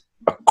becomes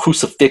a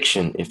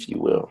crucifixion, if you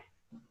will,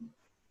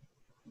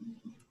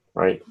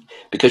 right?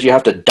 Because you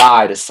have to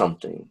die to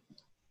something.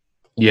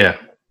 Yeah.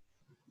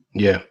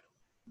 Yeah.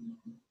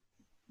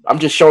 I'm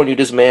just showing you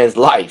this man's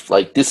life.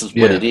 Like, this is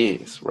what Yeah. it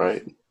is,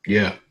 right?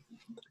 Yeah.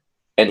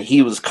 And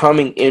he was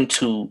coming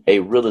into a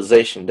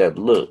realization that,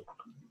 look,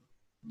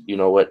 you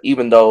know what,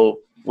 even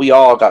though we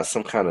all got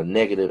some kind of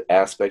negative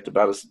aspect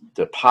about us,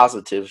 the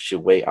positive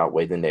should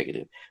outweigh the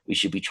negative. We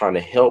should be trying to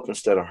help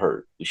instead of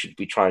hurt. We should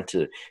be trying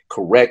to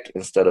correct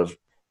instead of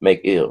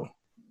make ill,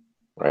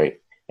 right?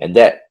 And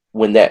that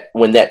when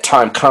that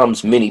time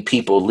comes, many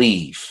people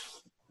leave.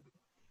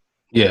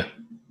 Yeah.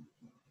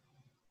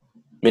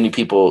 Many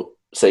people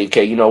say,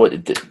 okay, you know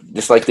what,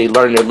 just like they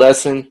learn their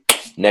lesson,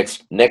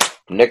 next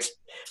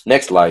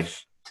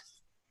life.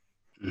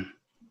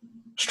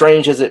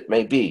 Strange as it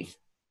may be,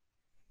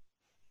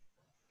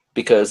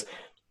 because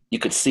you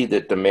could see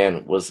that the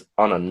man was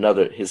on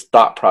his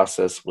thought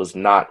process was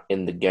not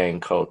in the gang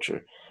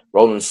culture.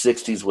 Rolling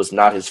 60s was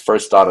not his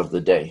first thought of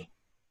the day,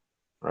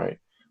 right?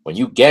 When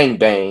you gang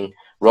bang,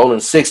 rolling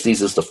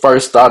 60s is the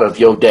first thought of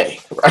your day,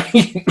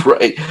 right?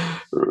 Right.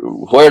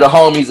 Where the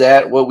homies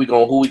at? Who we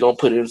gonna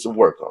put in some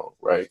work on,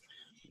 right?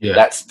 Yeah.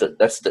 That's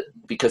the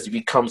because it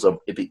becomes a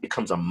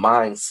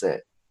mindset,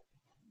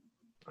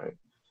 right?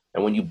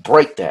 And when you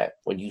break that,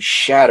 when you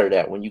shatter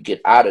that, when you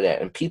get out of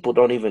that, and people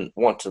don't even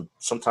want to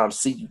sometimes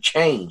see you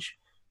change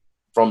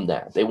from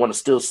that. They want to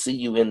still see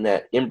you in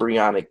that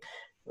embryonic,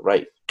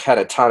 right,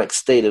 catatonic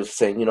state of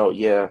saying,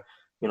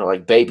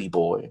 like baby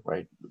boy,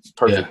 right?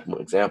 Perfect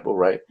example,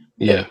 right?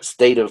 Yeah. That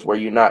state of where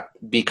you're not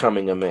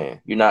becoming a man.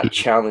 You're not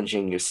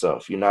challenging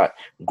yourself. You're not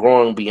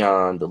growing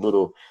beyond the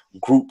little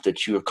group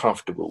that you're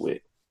comfortable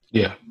with.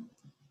 Yeah.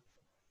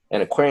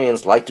 And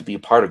Aquarians like to be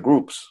part of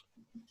groups.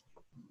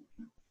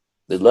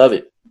 They love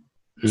it.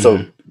 Mm-hmm.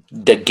 So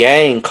the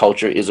gang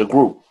culture is a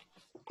group.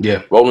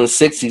 Yeah. Rolling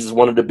 60s is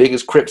one of the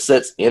biggest Crip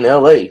sets in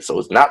LA. So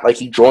it's not like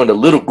he joined a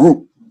little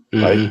group,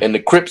 right? And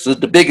the Crips is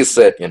the biggest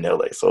set in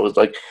LA. So it's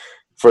like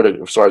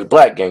as far as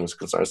black gangs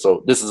concerned.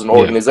 So this is an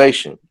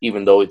organization,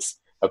 even though it's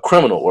a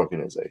criminal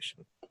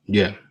organization.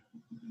 Yeah.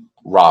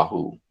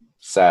 Rahu,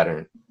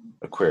 Saturn,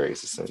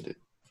 Aquarius ascended.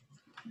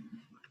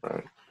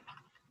 Right.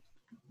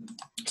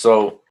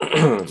 So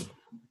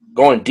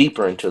going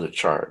deeper into the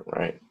chart,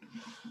 right?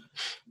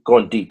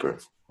 Going deeper,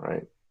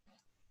 right?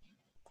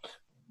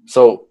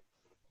 So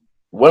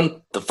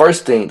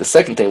the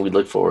second thing we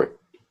look for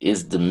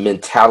is the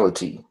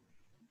mentality,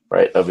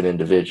 right, of an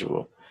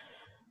individual,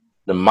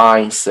 the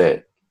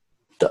mindset,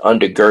 the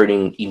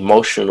undergirding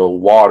emotional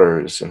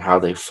waters and how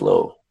they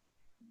flow,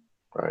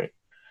 right?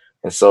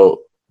 And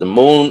so the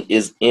moon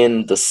is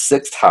in the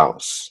 6th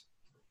house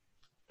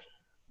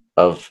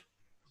of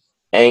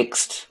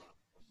angst,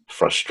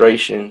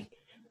 frustration,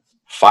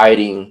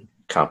 fighting,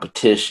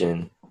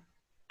 competition,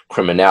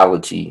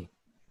 criminality,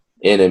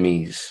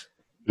 enemies,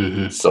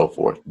 so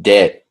forth,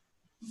 debt,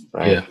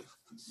 right? Yeah.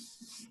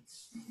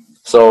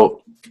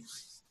 So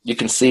you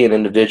can see an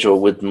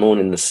individual with moon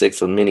in the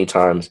 6th, and many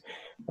times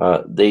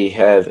they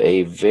have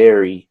a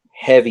very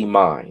heavy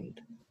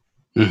mind.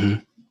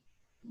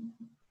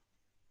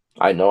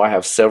 I know I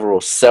have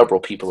several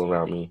people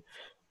around me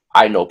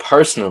I know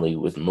personally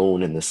with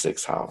moon in the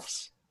 6th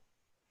house,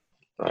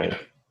 right?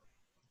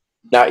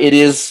 Now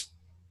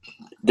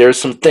there's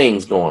some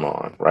things going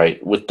on,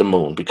 right, with the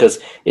moon, because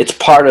it's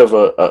part of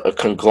a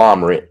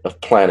conglomerate of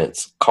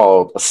planets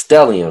called a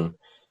stellium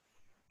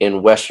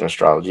in Western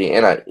astrology.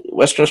 And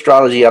Western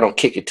astrology, I don't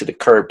kick it to the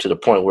curb to the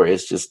point where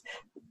it's just,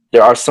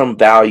 there are some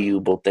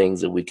valuable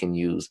things that we can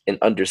use in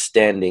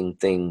understanding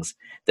things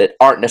that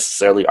aren't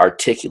necessarily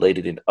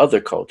articulated in other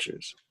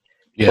cultures.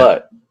 Yeah.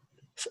 But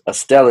a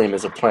stellium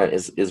is a planet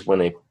is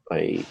when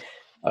a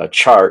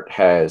chart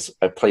has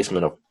a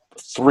placement of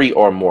 3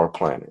 or more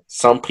planets.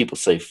 Some people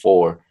say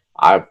 4.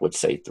 I would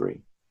say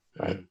 3.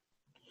 Right. Mm-hmm.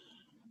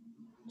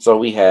 So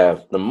we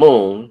have the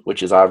moon,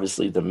 which is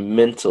obviously the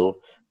mental,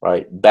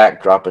 right,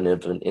 backdrop of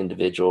an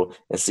individual,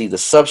 and see the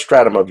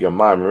substratum of your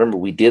mind. Remember,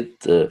 we did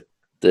the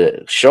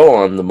show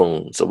on the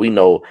moon, so we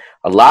know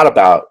a lot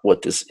about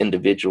what this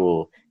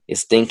individual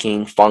is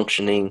thinking,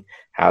 functioning,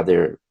 how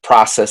they're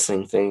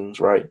processing things,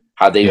 right?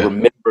 How they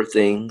remember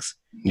things.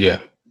 Yeah.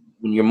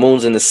 When your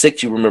moon's in the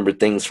 6th, you remember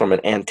things from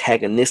an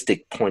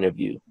antagonistic point of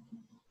view.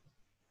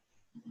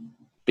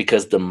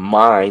 Because the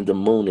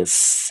moon is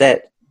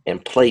set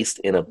and placed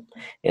in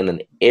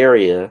an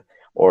area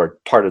or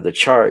part of the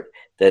chart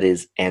that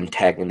is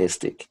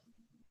antagonistic.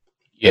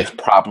 Yeah. It's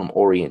problem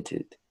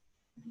oriented.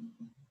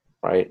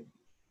 Right?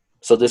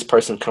 So this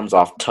person comes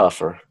off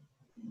tougher,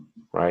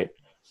 right?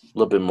 A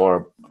little bit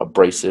more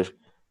abrasive,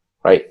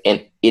 right?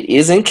 And it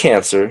is in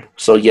Cancer.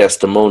 So yes,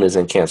 the moon is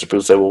in Cancer.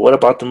 People say, well, what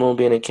about the moon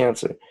being in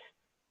Cancer?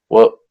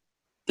 Well,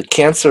 the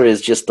Cancer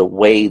is just the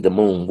way the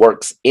moon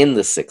works in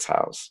the 6th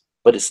house,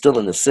 but it's still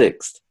in the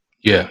 6th.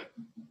 Yeah.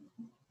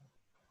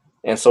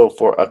 And so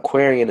for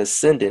Aquarian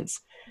ascendants,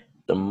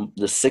 the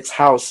 6th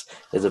house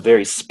is a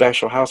very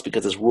special house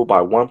because it's ruled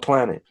by one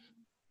planet.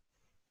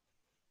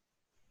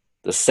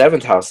 The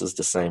 7th house is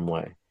the same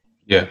way.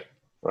 Yeah.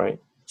 Right?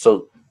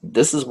 So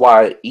this is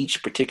why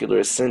each particular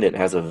ascendant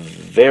has a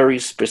very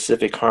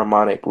specific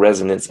harmonic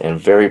resonance and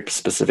very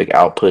specific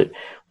output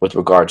with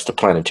regards to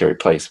planetary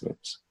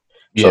placements.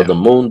 Yeah. So the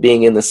moon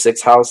being in the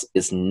 6th house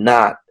is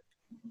not,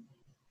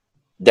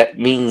 that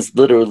means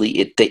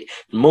literally the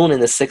moon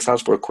in the 6th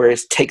house for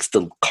Aquarius takes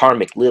the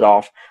karmic lid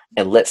off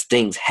and lets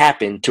things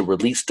happen to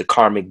release the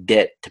karmic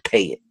debt to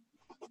pay it.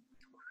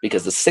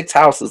 Because the 6th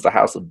house is the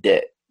house of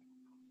debt.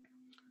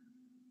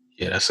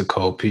 Yeah, that's a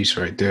cold piece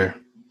right there.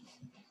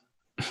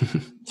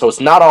 So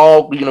it's not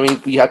all, we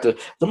have to,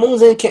 the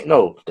moon's in,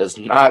 no, there's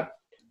not.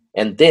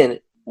 And then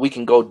we're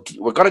going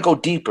to go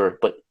deeper,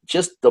 but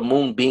just the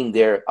moon being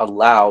there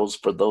allows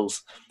for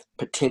those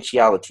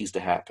potentialities to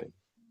happen.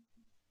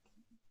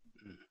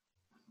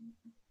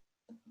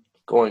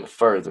 Going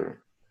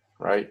further,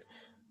 right?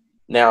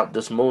 Now,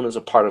 this moon is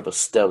a part of a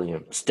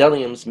stellium.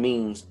 Stelliums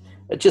means,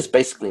 it just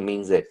basically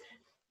means that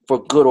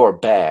for good or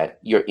bad,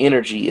 your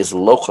energy is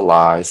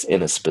localized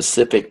in a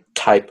specific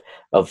type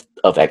of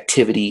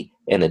activity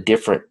in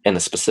a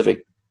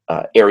specific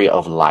area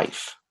of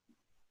life,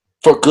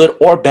 for good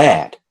or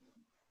bad.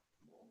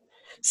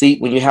 See,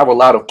 when you have a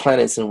lot of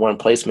planets in one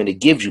placement, it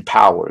gives you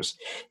powers,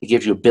 it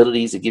gives you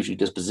abilities, it gives you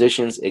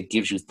dispositions, it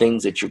gives you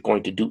things that you're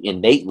going to do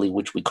innately,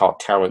 which we call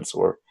talents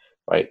or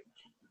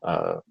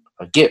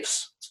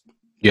gifts.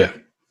 Yeah.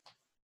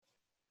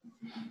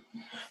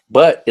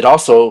 But it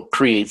also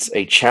creates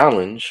a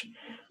challenge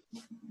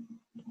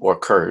or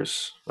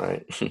curse,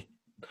 right?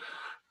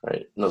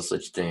 Right? No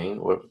such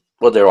thing.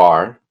 Well, there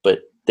are,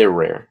 but they're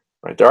rare,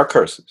 right? There are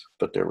curses,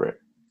 but they're rare.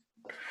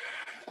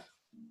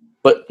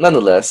 But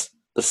nonetheless,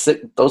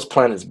 those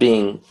planets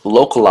being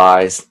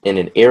localized in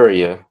an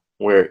area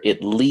where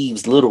it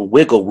leaves little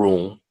wiggle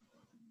room,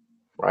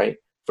 right,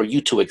 for you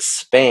to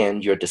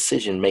expand your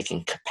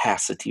decision-making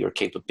capacity or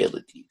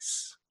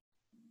capabilities,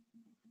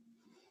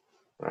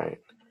 right?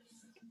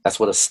 That's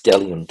what a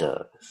stellium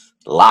does.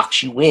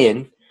 Locks you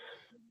in,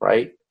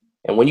 right?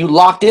 And when you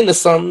locked into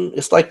something,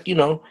 it's like,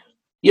 you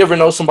ever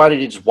know somebody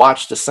that just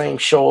watched the same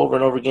show over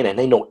and over again and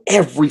they know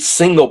every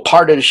single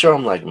part of the show?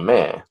 I'm like,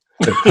 man.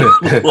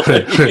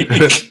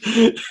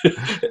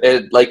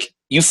 And like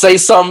you say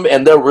something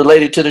and they're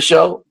related to the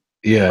show.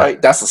 Yeah.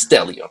 Right? That's a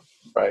stellium.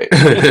 Right.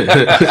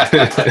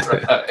 That's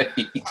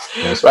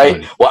right.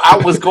 funny. Well, I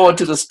was going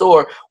to the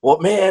store. Well,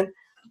 man,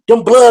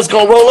 them bloods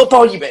gonna roll up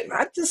on you, man.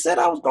 I just said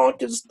I was going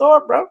to the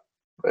store, bro.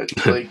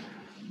 Right? Like,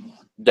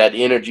 that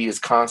energy is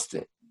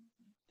constant.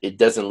 It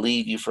doesn't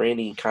leave you for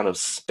any kind of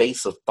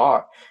space of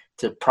thought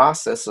to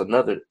process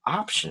another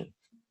option.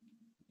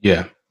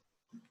 Yeah.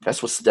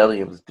 That's what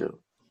stelliums do.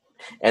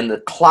 And the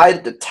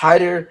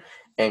tighter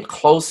and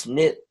close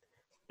knit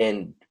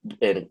and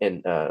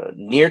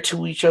near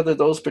to each other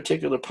those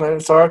particular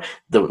planets are,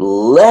 the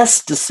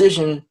less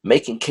decision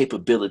making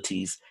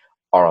capabilities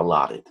are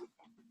allotted.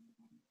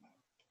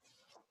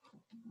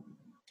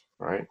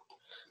 Right?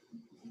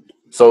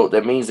 So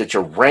that means that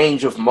your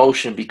range of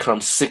motion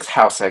becomes 6th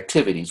house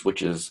activities,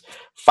 which is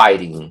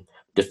fighting,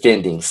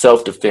 defending,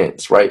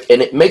 self-defense, right? And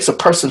it makes a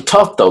person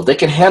tough, though. They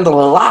can handle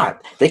a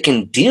lot. They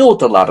can deal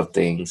with a lot of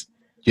things.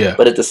 Yeah.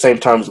 But at the same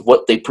time,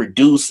 what they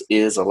produce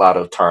is a lot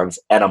of times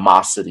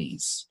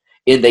animosities.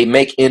 And they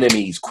make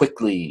enemies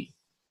quickly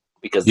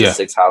because the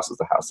 6th house is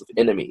the house of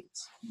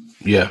enemies.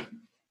 Yeah.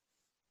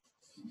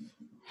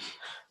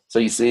 So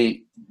you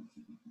see,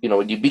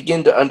 when you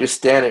begin to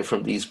understand it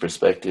from these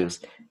perspectives,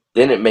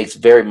 then it makes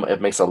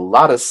a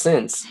lot of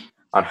sense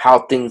on how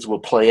things will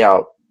play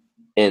out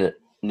in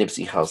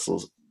Nipsey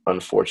Hussle's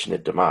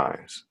unfortunate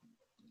demise.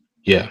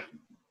 Yeah.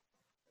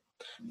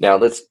 Now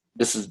this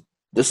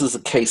is a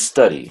case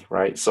study,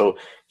 right? So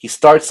he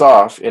starts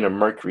off in a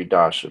Mercury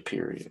Dasha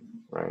period,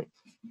 right?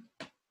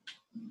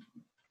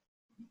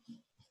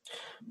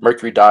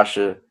 Mercury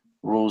Dasha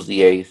rules the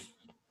 8th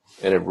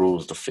and it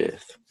rules the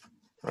 5th,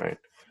 right?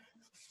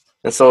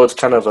 And so it's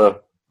kind of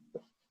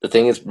the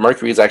thing is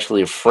Mercury is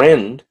actually a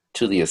friend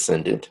to the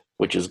ascendant,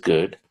 which is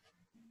good.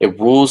 It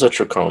rules a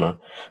Trikona,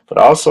 but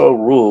also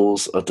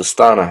rules a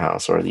Dastana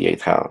house or the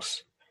 8th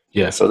house.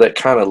 Yeah. So that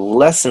kind of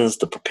lessens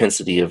the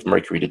propensity of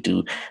Mercury to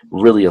do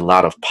really a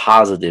lot of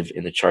positive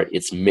in the chart.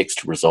 It's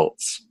mixed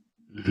results.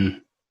 Mm-hmm.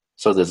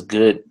 So there's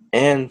good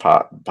and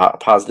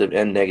positive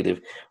and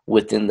negative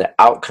within the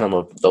outcome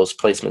of those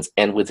placements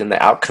and within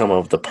the outcome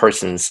of the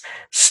person's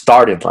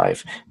start in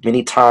life.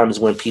 Many times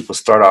when people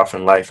start off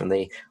in life and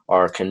they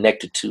are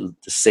connected to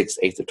the 6th,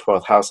 8th, or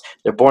 12th house,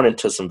 they're born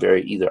into some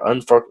very either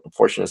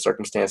unfortunate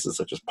circumstances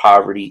such as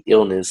poverty,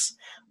 illness,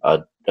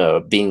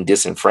 being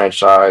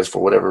disenfranchised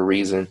for whatever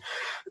reason,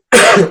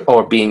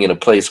 or being in a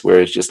place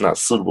where it's just not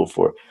suitable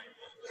for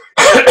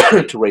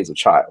to raise a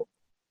child.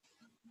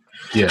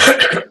 Yeah.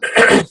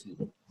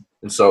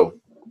 And so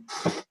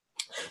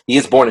he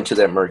is born into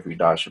that Mercury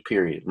Dasha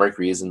period.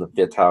 Mercury is in the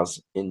 5th house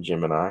in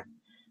Gemini.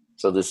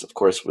 So this, of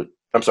course,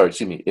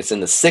 it's in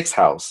the 6th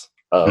house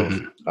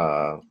of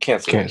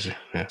Cancer.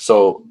 Yeah.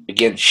 So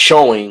again,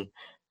 showing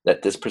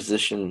that this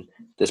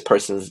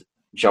person's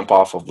jump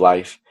off of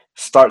life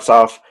starts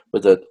off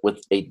with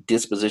a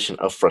disposition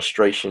of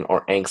frustration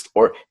or angst,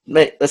 or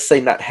let's say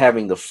not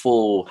having the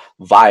full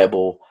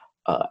viable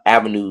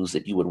avenues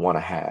that you would want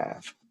to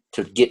have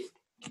to get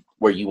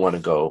where you want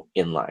to go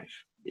in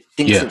life.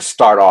 Things can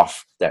start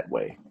off that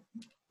way,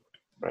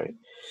 right?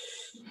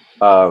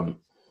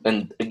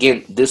 And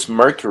again, this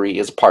Mercury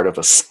is part of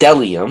a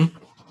stellium.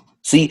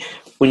 See,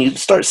 when you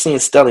start seeing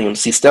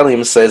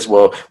stellium says,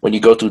 well, when you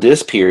go through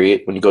this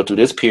period, when you go through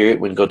this period,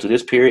 when you go through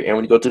this period, and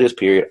when you go through this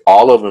period,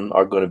 all of them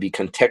are going to be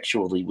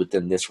contextually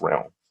within this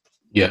realm.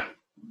 Yeah.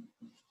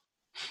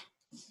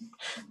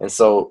 And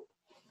so,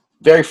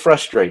 very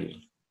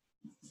frustrating,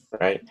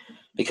 right?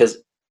 Because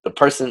the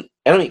person,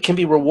 and it can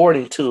be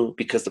rewarding too,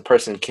 because the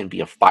person can be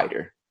a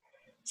fighter.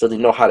 So they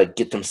know how to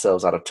get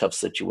themselves out of tough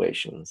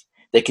situations.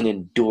 They can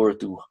endure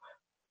through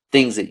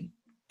things that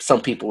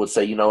some people would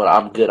say, you know what,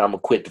 I'm good, I'm going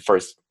to quit the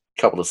first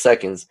couple of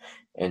seconds.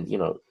 And, you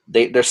know,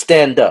 they're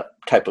stand-up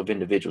type of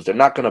individuals. They're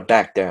not going to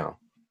back down.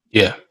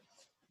 Yeah.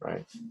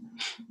 Right.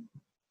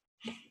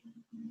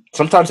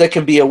 Sometimes that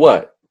can be a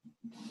what?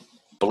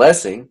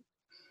 Blessing.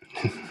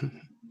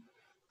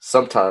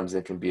 Sometimes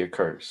it can be a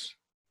curse.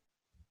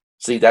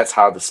 See, that's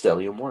how the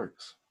stellium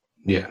works.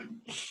 Yeah.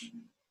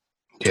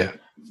 Yeah.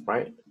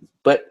 Right?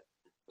 But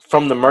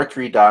from the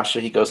Mercury Dasha,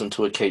 he goes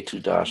into a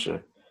Ketu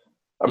Dasha.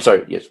 I'm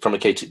sorry, yes, from a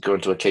Ketu, going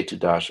to a Ketu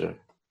Dasha.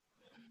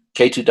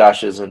 Ketu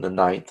Dasha is in the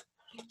 9th.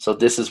 So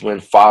this is when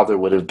father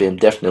would have been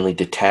definitely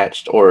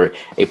detached, or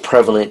a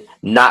prevalent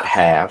not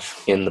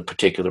have in the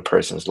particular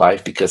person's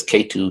life, because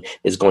Ketu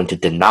is going to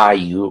deny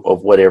you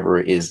of whatever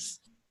is,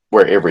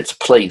 wherever it's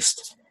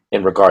placed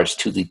in regards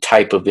to the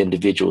type of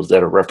individuals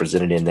that are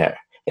represented in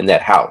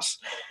that house.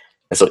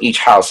 And so each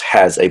house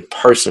has a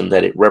person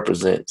that it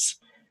represents.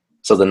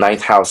 So the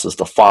 9th house is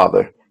the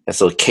father. And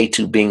so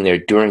Ketu being there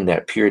during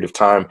that period of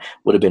time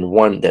would have been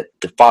one that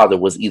the father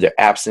was either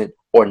absent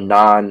or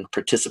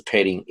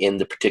non-participating in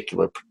the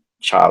particular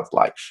child's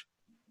life.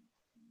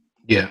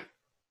 Yeah.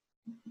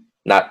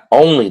 Not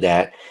only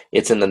that,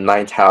 it's in the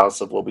 9th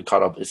house of what we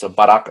call it's a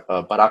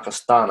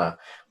Barakasthana,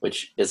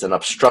 which is an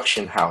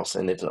obstruction house.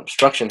 And it's an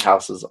obstruction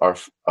houses are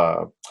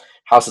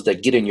houses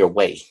that get in your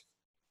way.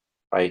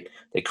 Right?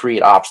 They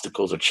create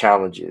obstacles or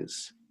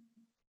challenges.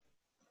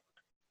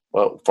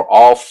 Well, for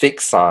all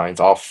fixed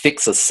signs, all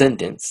fixed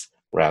ascendants,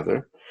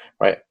 rather,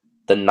 right?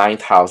 The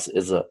 9th house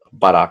is a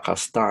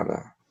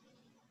Barakasthana.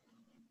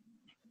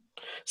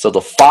 So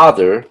the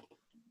father,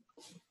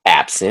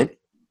 absent,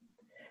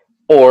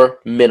 or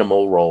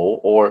minimal role,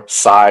 or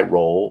side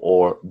role,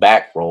 or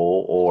back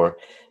role, or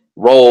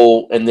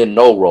role and then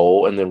no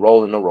role, and then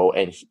role and no role.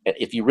 And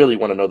if you really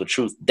want to know the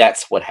truth,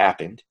 that's what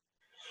happened.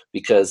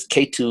 Because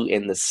Ketu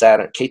and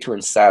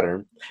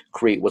Saturn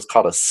create what's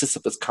called a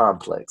Sisyphus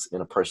complex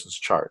in a person's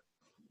chart.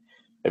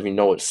 If you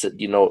know what do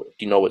you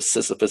know what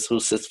Sisyphus?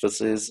 Who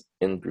Sisyphus is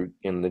in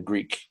the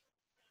Greek,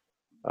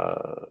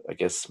 I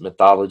guess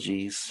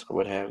mythologies or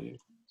what have you?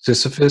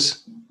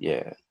 Sisyphus?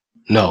 Yeah.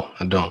 No,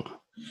 I don't.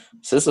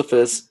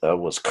 Sisyphus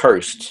was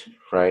cursed,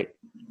 right?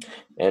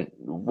 And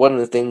one of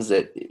the things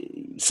that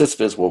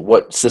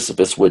what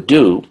Sisyphus would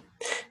do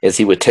is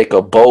he would take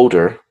a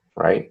boulder,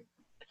 right?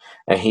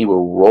 And he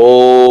will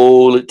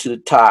roll it to the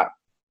top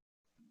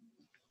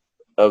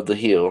of the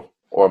hill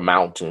or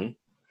mountain,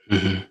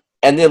 and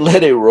then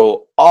let it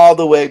roll all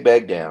the way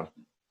back down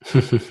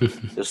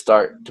to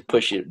start to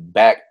push it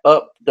back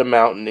up the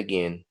mountain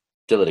again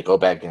to let it go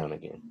back down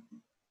again.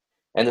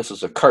 And this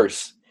was a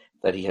curse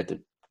that he had to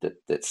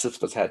that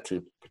Sisyphus had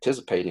to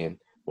participate in.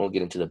 We won't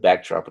get into the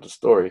backdrop of the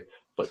story,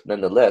 but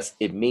nonetheless,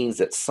 it means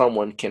that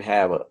someone can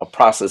have a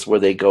process where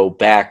they go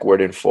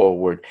backward and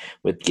forward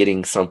with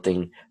getting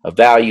something of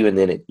value, and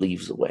then it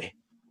leaves away.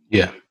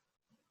 Yeah.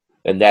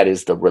 And that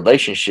is the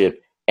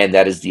relationship, and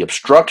that is the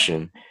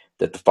obstruction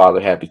that the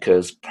father had,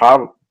 because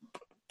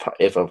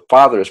if a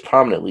father is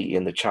prominently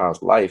in the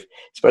child's life,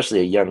 especially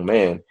a young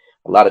man,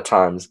 a lot of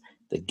times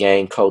the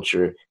gang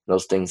culture,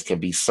 those things can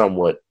be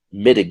somewhat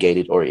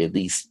mitigated or at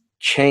least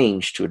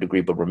changed to a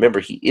degree. But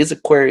remember, he is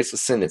Aquarius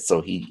ascendant,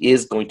 so he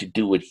is going to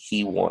do what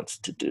he wants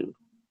to do.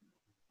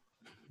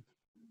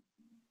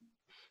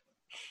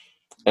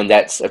 And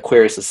that's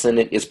Aquarius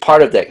ascendant is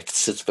part of that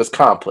Sisyphus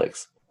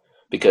complex,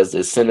 because the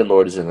ascendant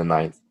lord is in the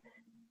 9th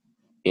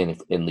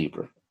in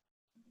Libra.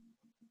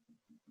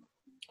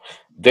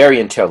 Very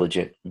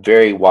intelligent,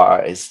 very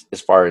wise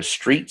as far as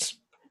streets,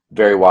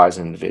 very wise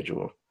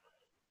individual.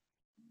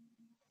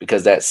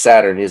 Because that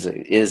Saturn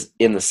is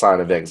in the sign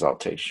of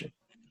exaltation.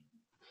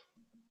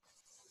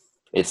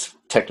 It's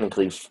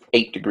technically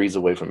 8 degrees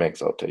away from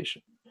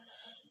exaltation,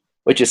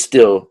 which is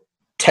still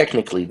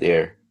technically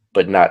there,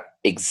 but not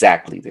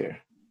exactly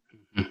there.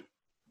 Mm-hmm.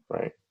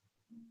 Right.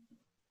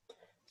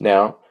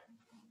 Now,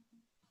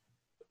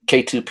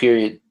 K2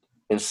 period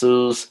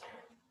ensues.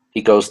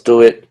 He goes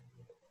through it.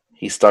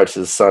 He starts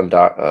his sun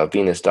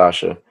Venus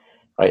Dasha,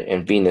 right?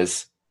 And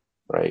Venus,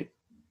 right?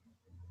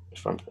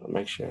 If I'm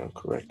make sure I'm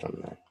correct on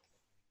that.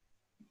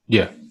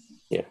 Yeah.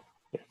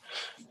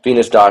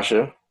 Venus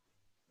Dasha.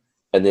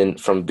 And then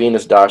from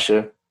Venus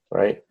Dasha,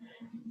 right?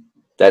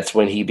 That's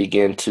when he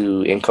began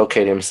to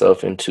inculcate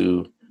himself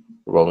into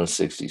rolling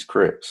 60s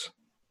Crips.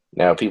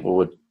 Now,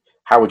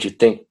 how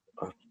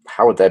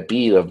would that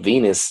be? A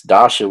Venus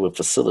Dasha would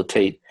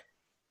facilitate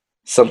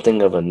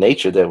something of a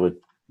nature that would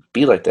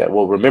be like that.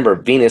 Well, remember,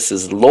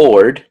 Venus's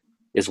Lord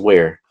is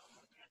where?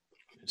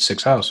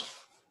 6th house.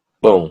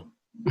 Boom.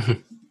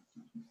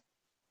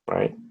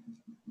 Right?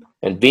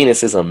 And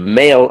Venus is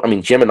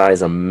Gemini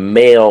is a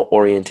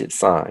male-oriented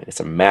sign. It's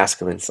a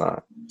masculine sign.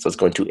 So it's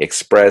going to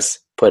express,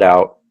 put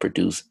out,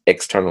 produce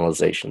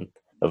externalization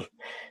of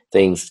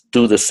things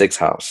through the 6th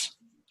house.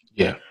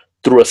 Yeah.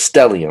 Through a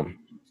stellium.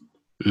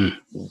 Mm.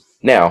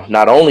 Now,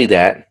 not only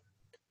that,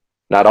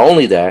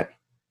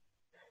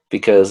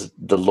 because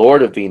the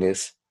Lord of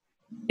Venus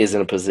is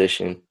in a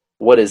position,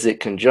 what is it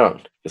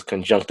conjunct? It's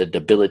conjunct the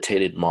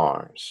debilitated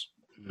Mars.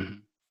 Mm-hmm.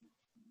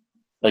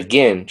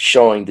 Again,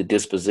 showing the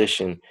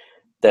disposition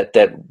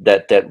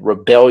that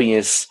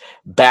rebellious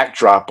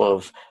backdrop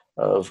of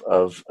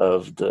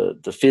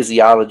the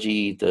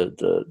physiology,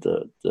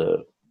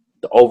 the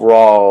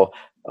overall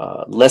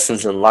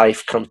lessons in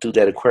life come through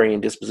that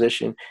Aquarian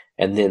disposition,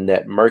 and then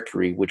that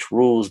Mercury, which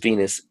rules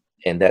Venus,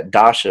 and that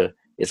Dasha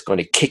is going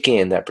to kick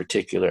in that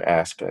particular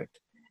aspect.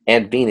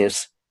 And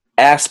Venus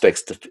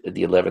aspects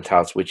the 11th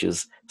house, which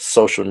is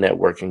social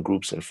networking,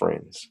 groups and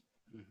friends.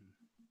 Mm-hmm.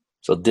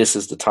 So this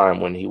is the time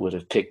when he would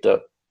have picked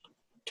up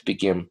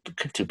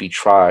to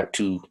tried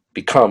to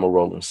become a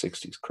rolling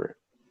 60s Crip.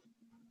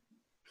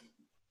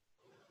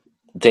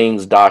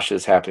 Things,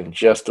 dashas happen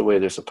just the way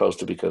they're supposed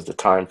to because the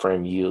time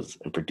frame yields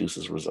and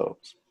produces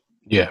results.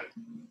 Yeah.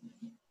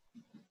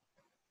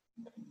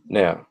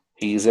 Now,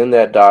 he's in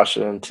that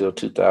dasha until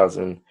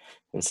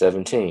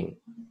 2017.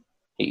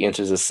 He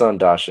enters his sun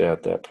dasha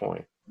at that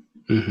point.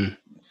 Mm-hmm.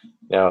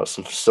 Now,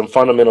 some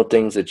fundamental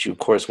things that you, of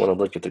course, want to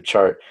look at the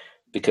chart,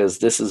 because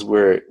this is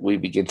where we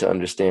begin to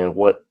understand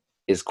what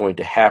is going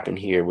to happen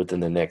here within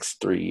the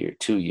next 2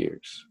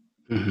 years.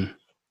 Mm-hmm.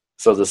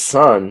 So the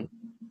sun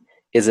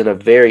is in a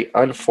very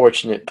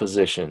unfortunate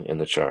position in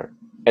the chart.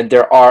 And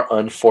there are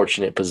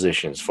unfortunate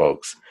positions,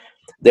 folks.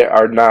 There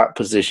are not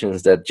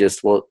positions that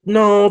just,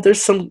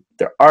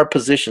 there are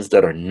positions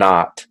that are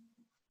not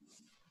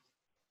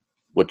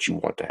what you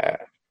want to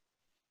have.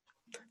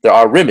 There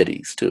are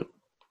remedies too.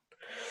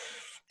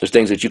 There's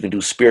things that you can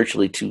do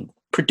spiritually to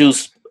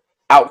produce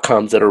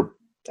outcomes that are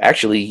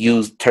actually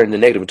turn the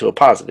negative into a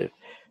positive.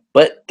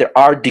 But there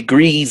are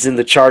degrees in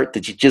the chart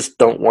that you just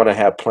don't want to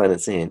have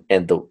planets in.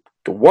 And the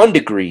one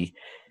degree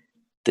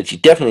that you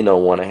definitely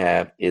don't want to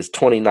have is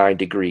 29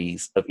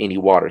 degrees of any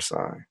water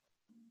sign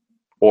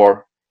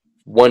or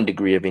 1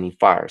 degree of any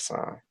fire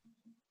sign.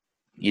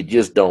 You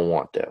just don't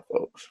want that,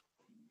 folks.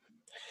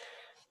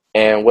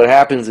 And what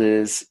happens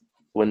is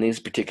when these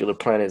particular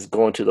planets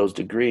go into those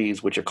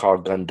degrees, which are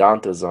called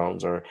Gandanta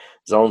zones, or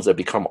zones that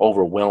become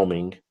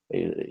overwhelming,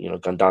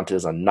 Gandanta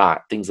is a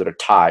knot, things that are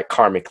tied,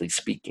 karmically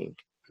speaking,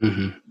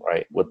 mm-hmm.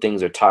 right? When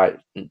things are tied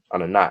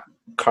on a knot,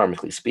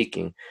 karmically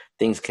speaking,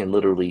 things can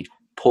literally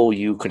pull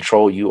you,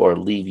 control you, or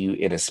leave you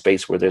in a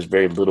space where there's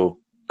very little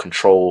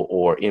control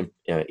or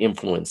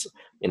influence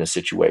in a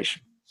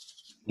situation.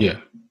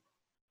 Yeah.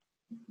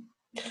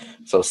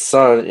 So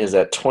sun is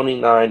at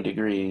 29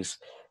 degrees,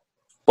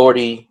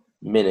 40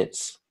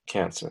 minutes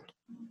Cancer.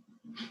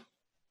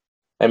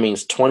 That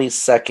means 20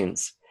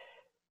 seconds,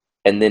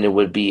 and then it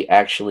would be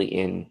actually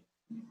in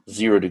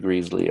 0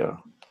 degrees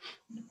Leo.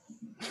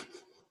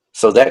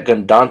 So that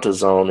Gandanta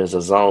zone is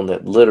a zone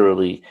that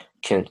literally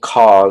can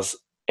cause,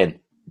 and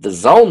the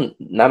zone,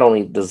 not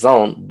only the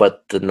zone,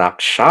 but the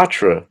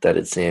nakshatra that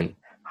it's in,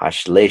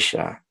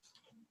 Hashlesha,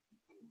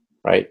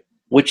 right?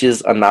 Which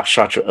is a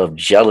nakshatra of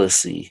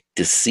jealousy,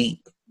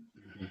 deceit,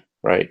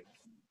 right?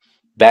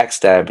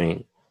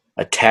 Backstabbing,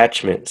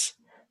 attachments,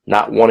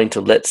 not wanting to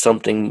let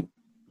something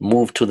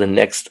move to the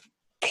next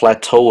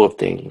plateau of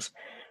things,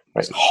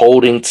 right?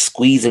 Holding,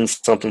 squeezing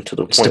something to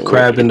the it's point. It's the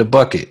crab in the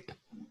bucket.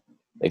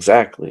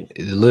 Exactly.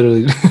 It's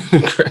literally.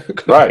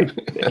 Right.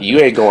 You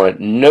ain't going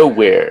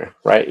nowhere,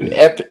 right?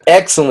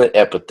 Excellent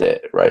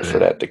epithet, right, for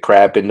that. The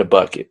crab in the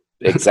bucket.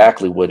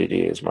 Exactly what it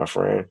is, my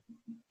friend.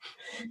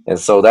 And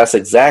so that's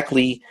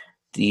exactly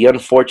the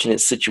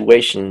unfortunate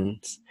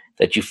situations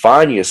that you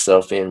find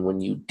yourself in when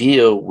you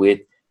deal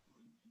with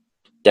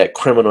that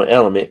criminal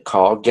element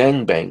called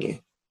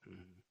gangbanging.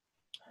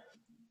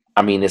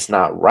 I mean, it's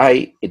not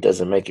right. It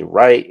doesn't make it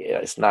right.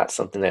 It's not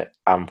something that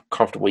I'm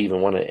comfortable even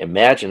want to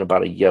imagine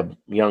about a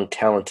young,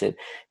 talented,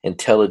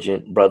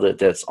 intelligent brother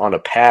that's on a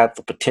path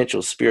of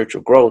potential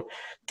spiritual growth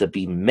to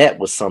be met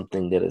with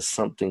something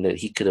that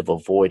he could have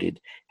avoided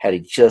had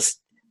he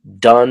just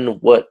done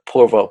what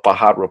Purva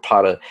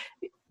Bhadrapada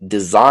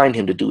designed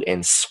him to do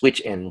and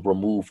switch and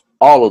remove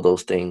all of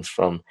those things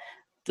from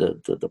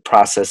the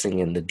processing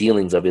and the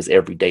dealings of his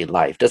everyday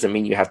life. Doesn't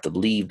mean you have to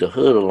leave the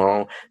hood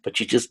alone, but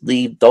you just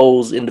leave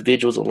those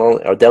individuals alone,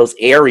 or those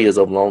areas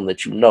alone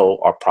that you know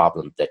are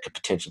problems that could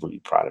potentially be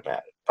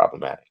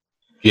problematic.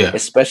 Yeah.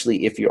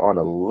 Especially if you're on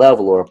a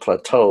level or a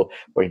plateau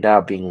where you're now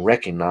being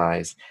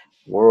recognized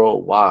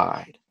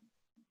worldwide.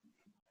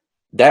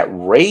 That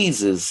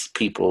raises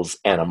people's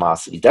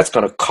animosity. That's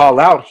going to call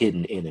out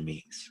hidden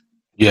enemies.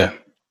 Yeah.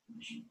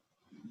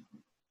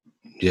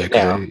 Yeah,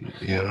 Now,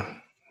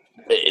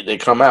 because they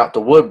come out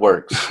the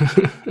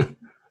woodworks,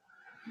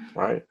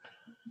 right?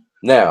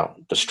 Now,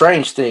 the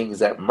strange thing is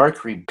that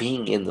Mercury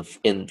being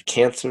in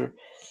Cancer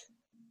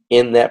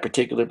in that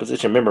particular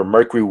position. Remember,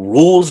 Mercury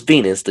rules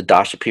Venus, the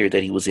dasha period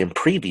that he was in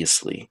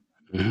previously.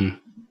 Mm-hmm.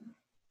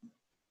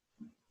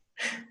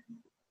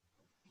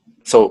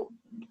 So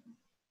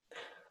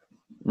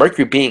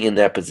Mercury being in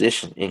that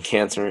position in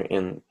Cancer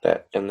in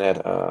that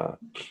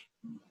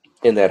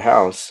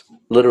house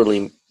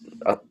literally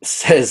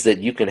says that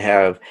you can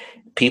have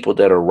people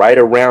that are right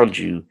around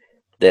you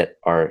that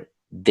are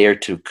there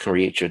to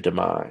create your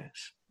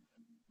demise.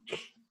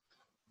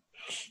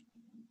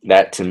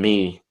 That to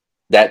me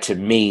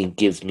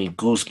gives me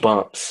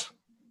goosebumps.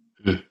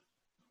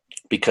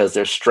 Because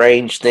there's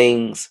strange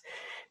things.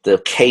 The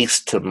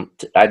case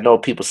I know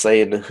people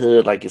say in the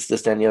hood, like it's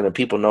this, that, and the other.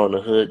 People know in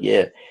the hood,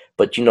 yeah.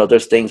 But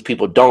there's things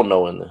people don't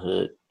know in the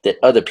hood that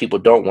other people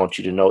don't want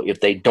you to know if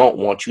they don't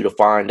want you to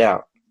find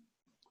out.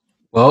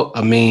 Well,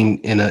 I mean,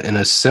 in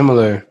a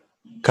similar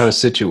kind of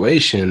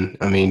situation,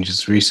 I mean,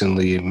 just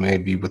recently,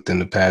 maybe within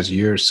the past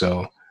year or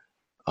so,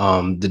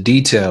 the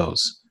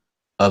details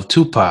of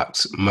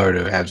Tupac's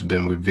murder has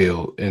been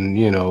revealed, and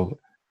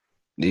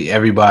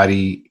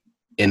everybody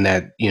in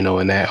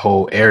that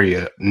whole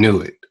area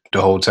knew it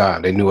the whole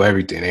time. They knew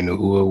everything. They knew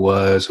who it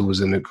was, who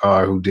was in the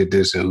car, who did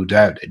this and who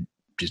that. They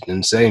just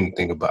didn't say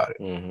anything about it.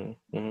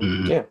 Mm-hmm, mm-hmm.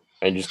 Mm-hmm. Yeah,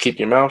 and just keep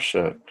your mouth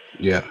shut.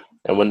 Yeah.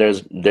 And when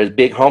there's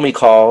big homie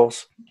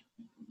calls,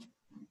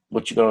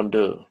 what you gonna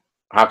do?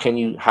 How can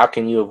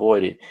you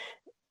avoid it?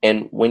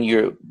 And when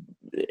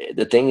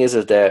the thing is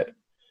that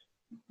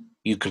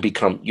you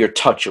can you're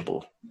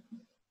touchable,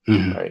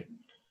 mm-hmm. right?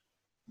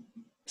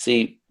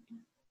 See,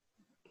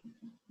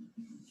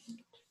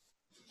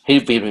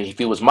 if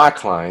he was my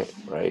client,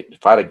 right?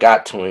 If I'd have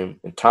got to him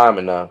in time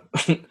enough,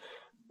 I'd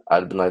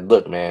have been like,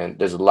 look, man,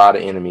 there's a lot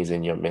of enemies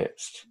in your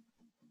midst,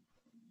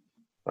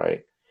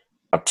 right?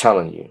 I'm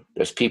telling you,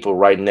 there's people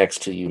right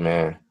next to you,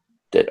 man,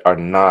 that are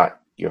not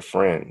your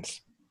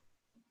friends.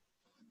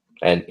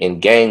 And in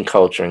gang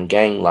culture and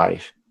gang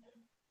life,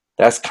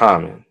 that's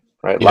common,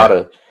 right? Yeah.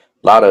 A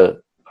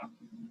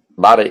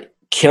lot of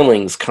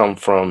killings come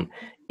from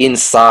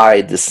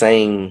inside the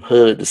same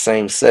hood, the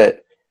same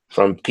set,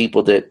 from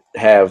people that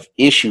have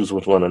issues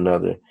with one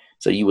another.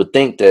 So you would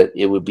think that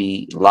it would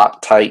be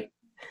locked tight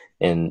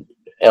and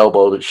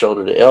elbow to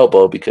shoulder to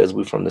elbow because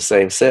we're from the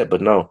same set.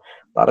 But no,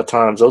 a lot of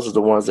times those are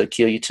the ones that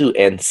kill you too.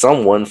 And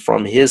someone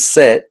from his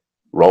set,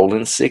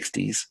 rolling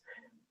 60s,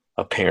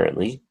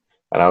 apparently,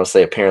 and I would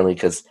say apparently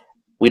because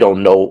we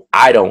don't know,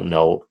 I don't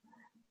know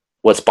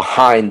what's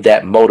behind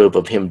that motive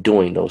of him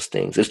doing those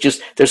things. It's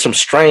just, there's some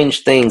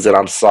strange things that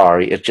I'm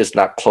sorry, it's just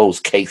not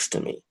closed case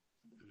to me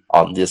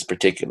on this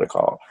particular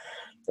call.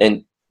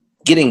 And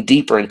getting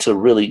deeper into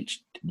really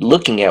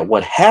looking at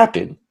what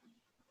happened,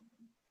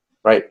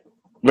 right?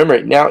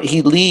 Remember, now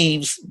he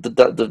leaves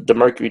the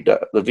Mercury,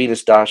 the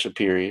Venus Dasha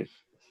period,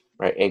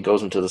 right, and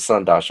goes into the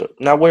Sun Dasha.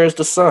 Now, where's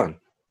the Sun?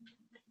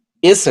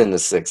 It's in the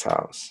 6th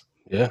house.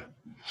 Yeah.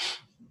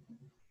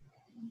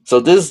 So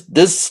this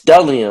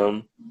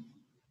stellium,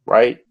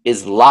 right,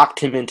 is locked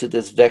him into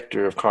this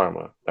vector of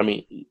karma. I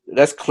mean,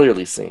 that's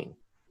clearly seen,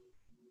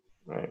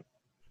 right?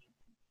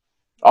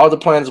 All the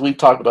planets we've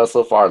talked about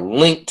so far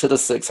linked to the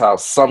 6th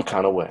house some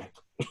kind of way.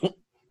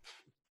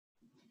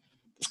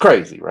 It's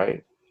crazy,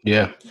 right?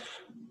 Yeah.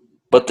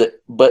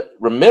 But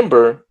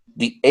remember,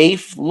 the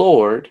 8th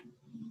Lord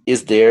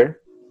is there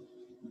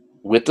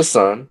with the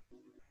Sun,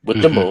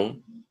 with the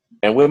Moon,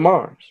 and with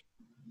Mars.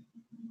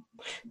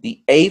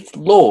 The 8th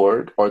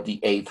Lord, or the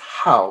 8th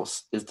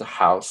house, is the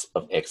house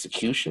of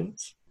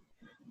executions,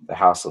 the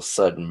house of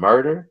sudden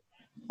murder,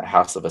 the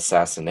house of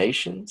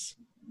assassinations.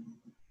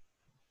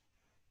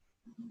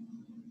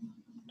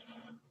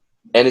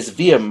 And it's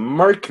via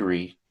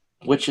Mercury,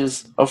 which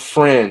is a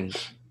friend.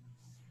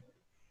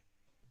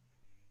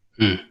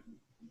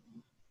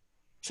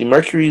 See,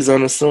 Mercury is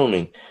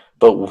unassuming.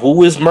 But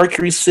who is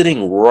Mercury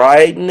sitting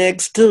right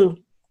next to?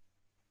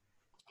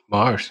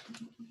 Mars.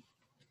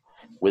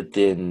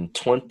 Within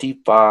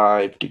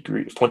 25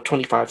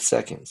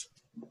 seconds.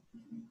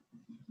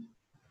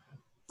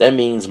 That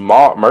means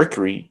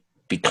Mercury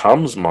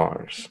becomes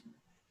Mars.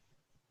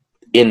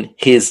 in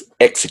his 25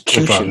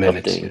 execution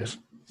minutes, of things.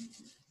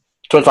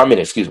 25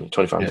 minutes, excuse me,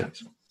 25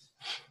 minutes.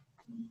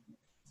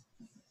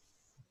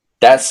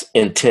 That's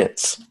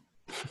intense.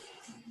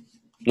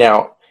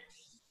 Now,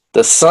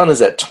 the sun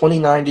is at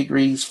 29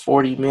 degrees,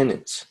 40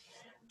 minutes.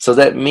 So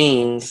that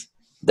means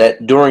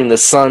that during the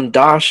sun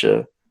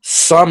dasha,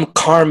 some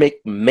karmic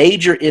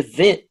major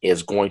event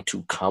is going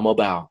to come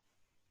about.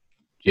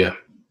 Yeah.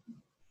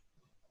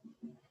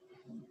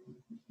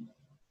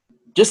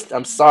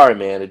 I'm sorry,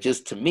 man. It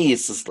just, to me,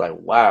 it's just like,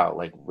 wow,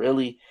 like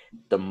really,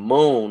 the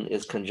moon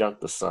is conjunct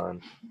the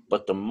sun,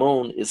 but the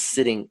moon is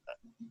sitting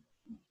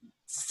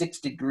 6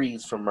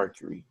 degrees from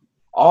Mercury.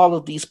 All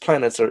of these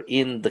planets are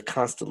in the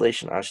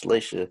constellation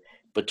Ashleisha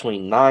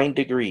between 9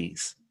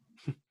 degrees.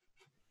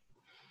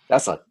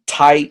 That's a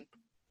tight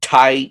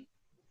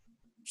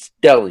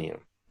stellium.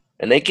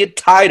 And they get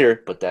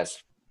tighter, but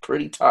that's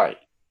pretty tight.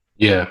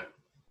 Yeah.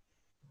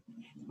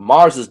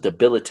 Mars is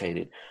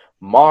debilitated.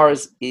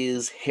 Mars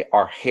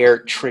are hair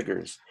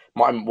triggers.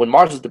 When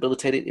Mars is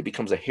debilitated, it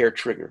becomes a hair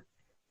trigger.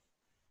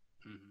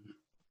 Mm-hmm.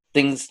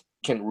 Things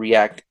can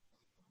react.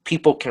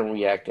 People can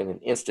react in an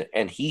instant.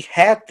 And he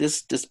had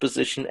this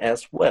disposition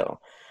as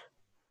well.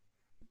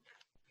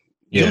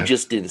 Yeah. You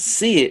just didn't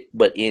see it,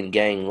 but in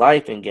gang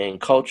life and gang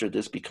culture,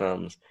 this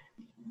becomes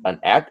an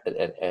act.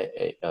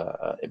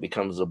 It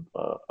becomes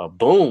a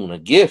boon, a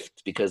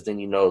gift, because then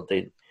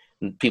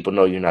people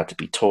know you're not to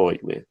be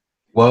toyed with.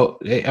 Well,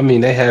 they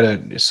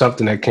had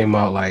something that came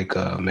out like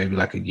maybe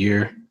like a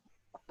year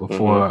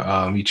before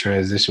he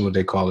transitioned. What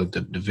they call it,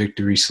 the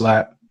victory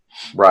slap.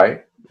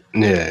 Right.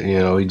 Yeah,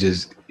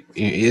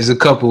 it's a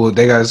couple.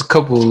 They got a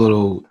couple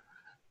little,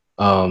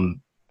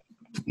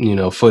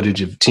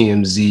 footage of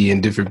TMZ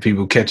and different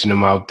people catching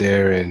them out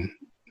there, and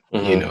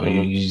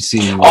you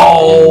see.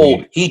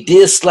 Oh, he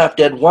did slap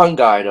that one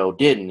guy though,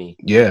 didn't he?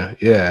 Yeah,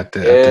 at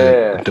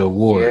the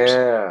awards.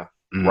 Yeah,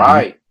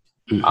 right.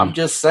 Mm-hmm. I'm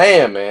just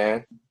saying,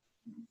 man.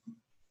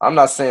 I'm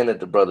not saying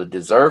that the brother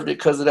deserved it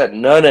because of that.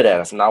 None of that.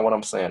 That's not what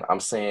I'm saying. I'm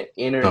saying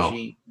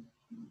energy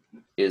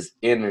is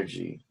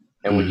energy.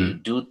 And when you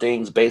do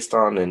things based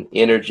on an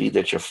energy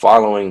that you're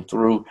following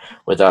through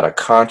without a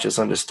conscious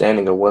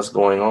understanding of what's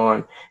going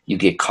on, you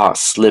get caught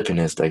slipping,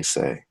 as they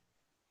say.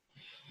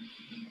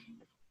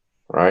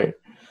 Right?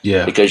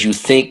 Yeah. Because you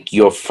think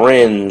your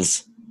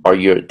friends are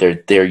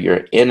they're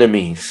your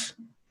enemies.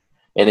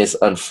 And it's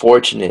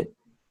unfortunate.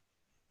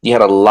 You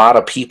had a lot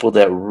of people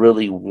that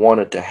really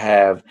wanted to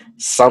have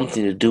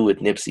something to do with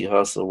Nipsey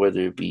Hussle, whether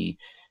it be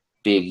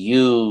Big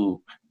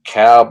U,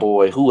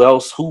 Cowboy, who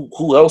else?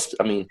 Who else?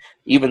 I mean,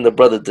 even the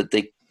brother that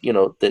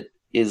that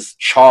is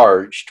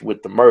charged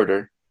with the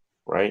murder,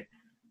 right?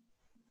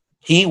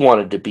 He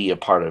wanted to be a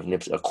part of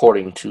Nipsey,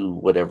 according to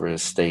whatever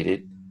is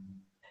stated,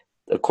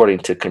 according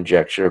to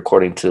conjecture,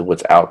 according to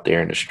what's out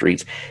there in the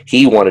streets.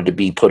 He wanted to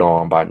be put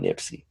on by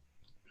Nipsey.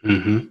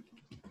 Mm-hmm.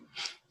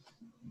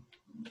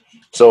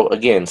 So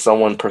again,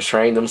 someone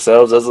portraying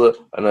themselves as an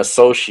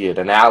associate,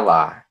 an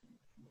ally,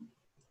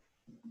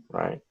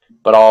 right?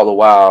 But all the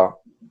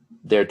while,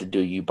 there to do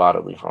you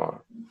bodily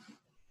harm.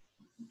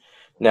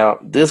 Now,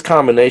 this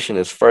combination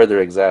is further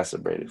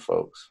exacerbated,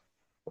 folks,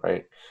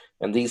 right?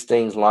 And these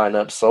things line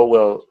up so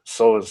well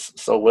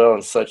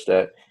and such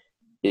that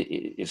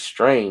it's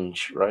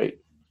strange, right?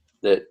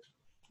 That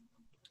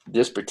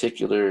this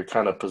particular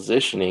kind of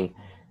positioning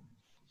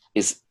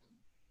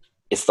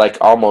it's like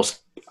almost,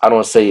 I don't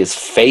want to say it's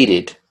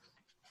fated,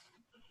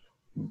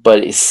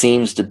 but it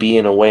seems to be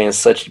in a way and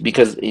such,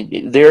 because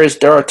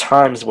there are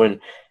times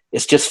when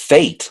it's just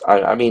fate.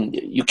 I mean,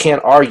 you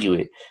can't argue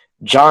it.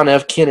 John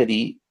F.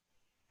 Kennedy,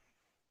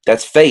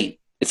 that's fate.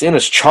 It's in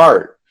his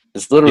chart.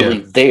 It's literally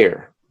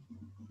there.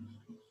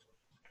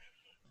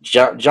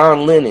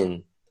 John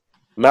Lennon,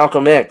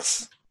 Malcolm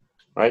X,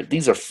 right?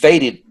 These are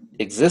fated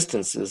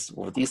existences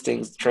where these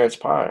things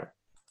transpire.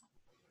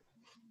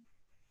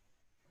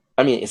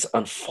 I mean, it's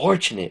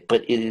unfortunate,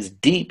 but it is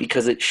deep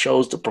because it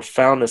shows the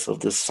profoundness of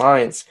this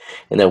science,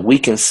 and that we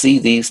can see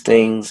these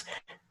things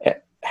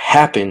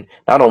happen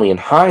not only in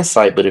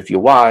hindsight, but if you're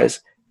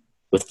wise,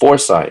 with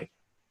foresight.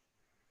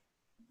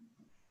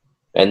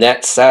 And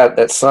that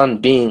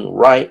sun being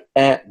right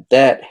at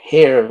that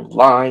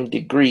hairline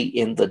degree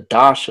in the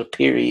dasha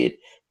period,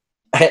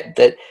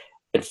 that,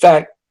 in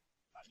fact,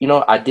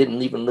 I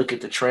didn't even look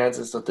at the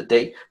transits of the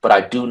date, but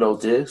I do know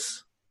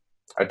this.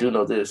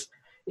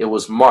 It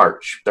was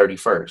March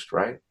 31st,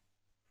 right?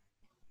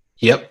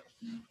 Yep.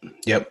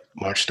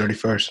 March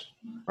 31st.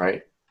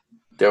 Right.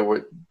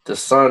 The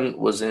sun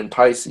was in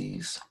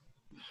Pisces,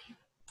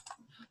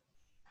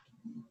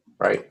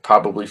 right?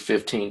 Probably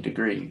 15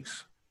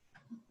 degrees.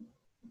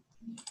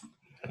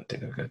 I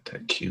think I got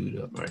that queued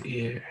up right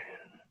here.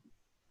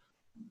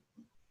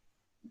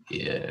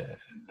 Yeah.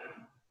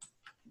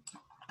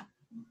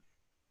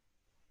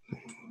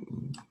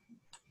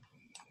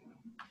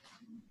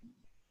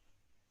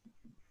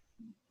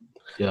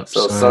 Yep.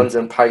 So sun's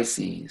in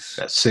Pisces.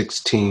 That's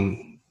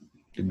 16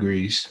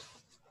 degrees.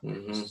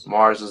 Mm-hmm.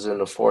 Mars is in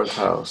the 4th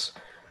house,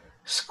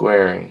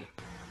 squaring.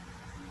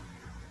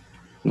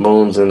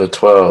 Moon's in the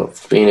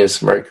 12th.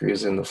 Venus, Mercury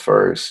is in the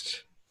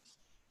 1st.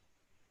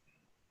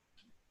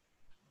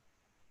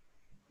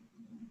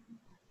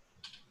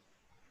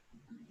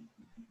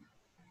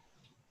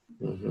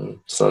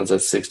 Sun's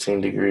at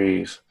 16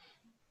 degrees.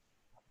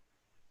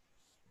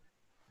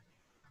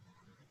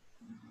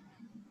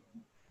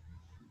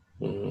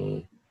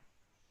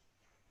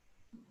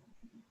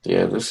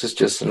 Yeah, this is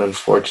just an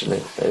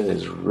unfortunate. It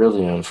is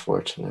really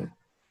unfortunate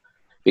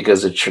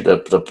because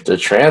the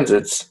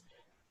transits.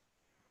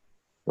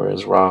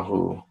 Whereas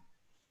Rahu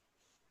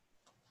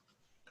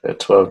at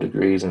 12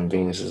 degrees and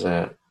Venus is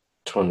at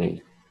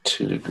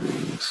 22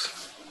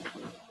 degrees.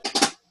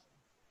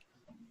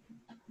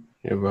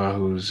 Yeah,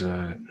 Rahu's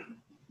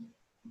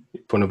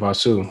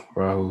Punarvasu,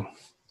 Rahu,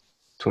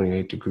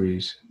 28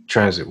 degrees,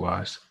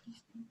 transit-wise.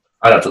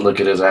 I'd have to look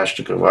at his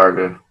Ashtika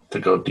Varga to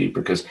go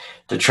deeper because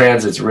the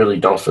transits really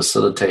don't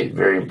facilitate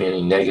very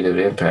many negative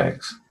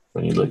impacts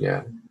when you look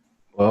at it.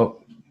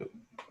 Well,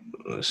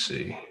 let's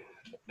see.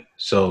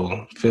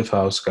 So, fifth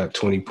house got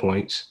 20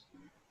 points.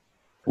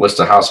 What's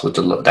the house with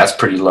the low? That's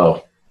pretty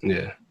low.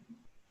 Yeah.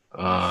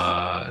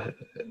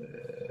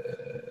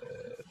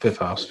 Fifth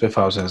house. Fifth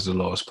house has the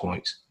lowest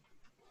points.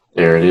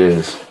 There it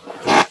is.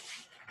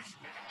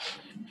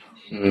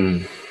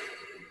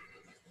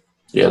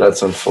 Yeah,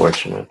 that's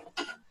unfortunate.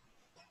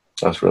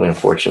 That's really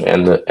unfortunate.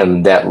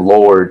 And that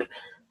Lord,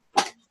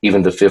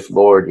 even the fifth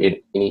Lord,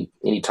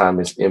 anytime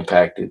it's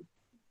impacted,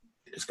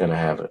 it's gonna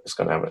have a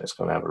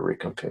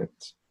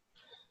recompense.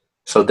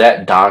 So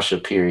that Dasha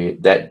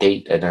period, that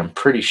date, and I'm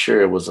pretty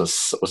sure it was a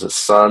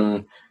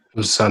Sun. It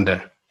was Sunday.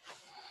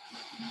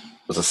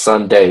 It was a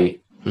Sunday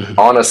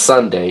on a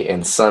Sunday,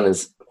 and Sun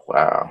is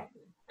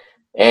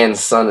and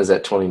Sun is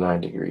at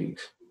 29 degrees.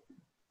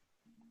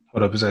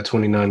 What up? Is that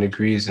 29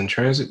 degrees in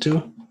transit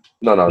too?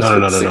 No.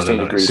 16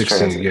 degrees 16,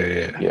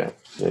 transit.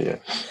 Yeah.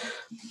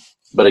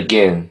 But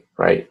again,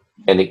 right,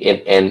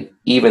 and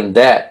even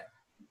that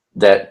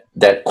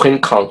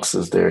quincunx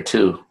is there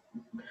too.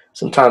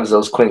 Sometimes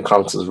those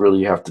quincunxes really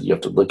you have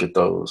to look at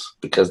those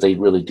because they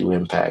really do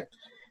impact.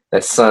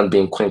 That Sun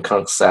being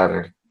quincunx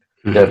Saturn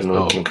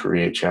definitely can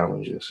create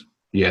challenges.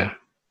 Yeah.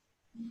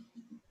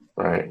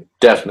 Right.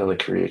 Definitely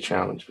create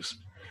challenges.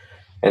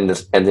 And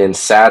then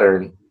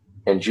Saturn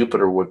and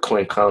Jupiter were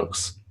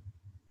quincunx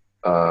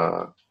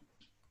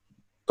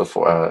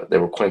before they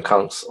were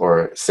quincunx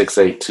or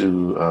 6-8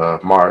 to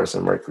Mars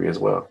and Mercury as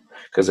well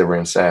because they were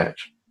in Sag.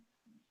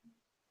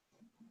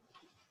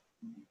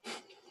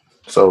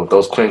 So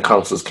those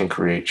quincunxes can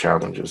create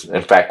challenges.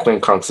 In fact,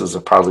 quincunxes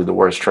are probably the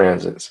worst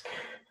transits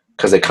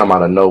because they come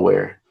out of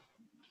nowhere.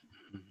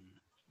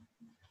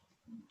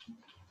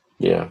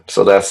 Yeah,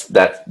 so that's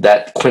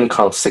that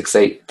quincunx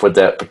 6-8 for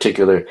that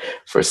particular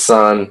for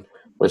Sun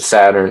with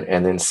Saturn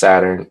and then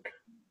Saturn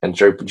and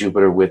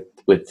Jupiter with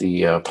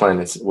the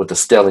planets with the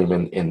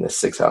stellium in the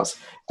sixth house.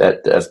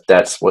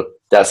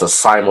 That's a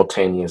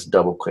simultaneous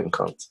double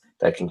quincunx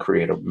that can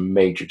create a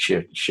major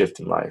shift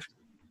in life.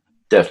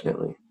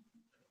 Definitely.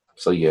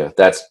 So yeah,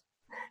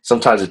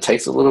 sometimes it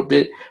takes a little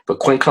bit, but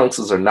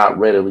quincunxes are not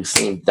readily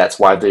seen. That's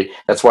why they're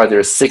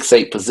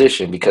 6-8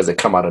 position because they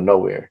come out of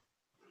nowhere.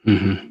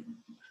 Mm-hmm.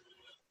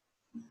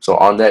 So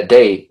on that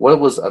day, what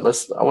was I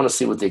want to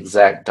see what the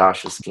exact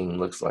Dasha scheme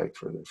looks like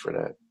for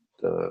that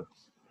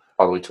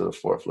all the way to the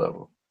fourth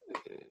level.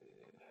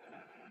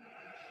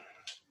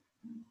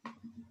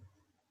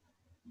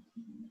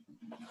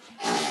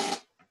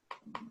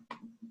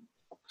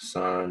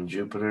 Sun,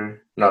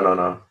 Jupiter.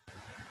 No.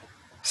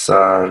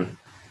 Sun,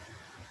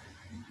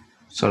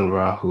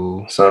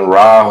 Rahu.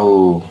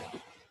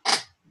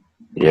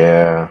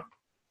 Yeah.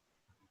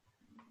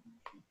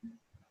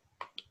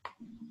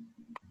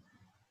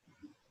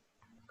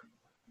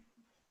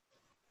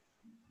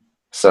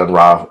 Sun,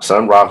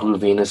 Rahu,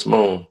 Venus,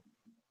 Moon.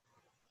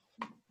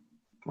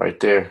 Right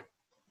there.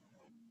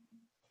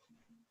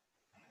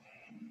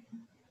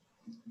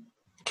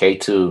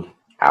 K2.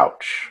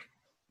 Ouch.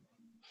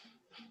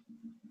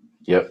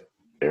 Yep.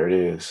 There it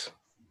is.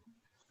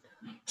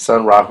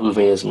 Sun, Rahu,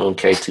 Venus, Moon,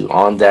 K2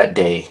 on that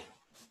day.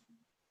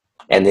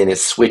 And then it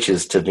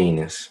switches to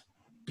Venus.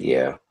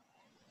 Yeah.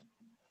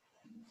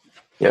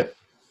 Yep.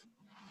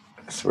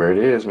 That's where it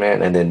is,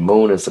 man. And then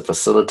Moon is the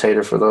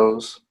facilitator for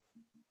those.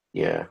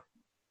 Yeah.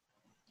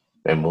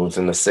 And Moon's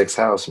in the sixth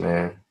house,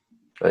 man.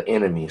 The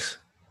enemies.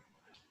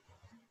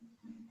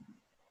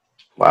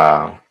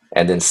 Wow.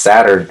 And then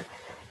Saturn.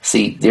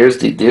 See, here's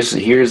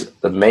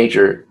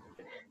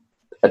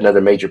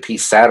another major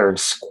piece. Saturn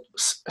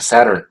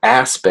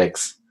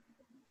aspects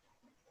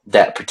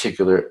that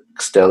particular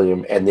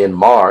stellium, and then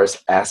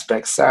Mars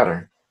aspects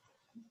Saturn.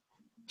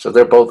 So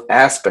they're both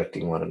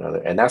aspecting one another,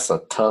 and that's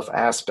a tough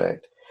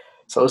aspect.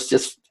 So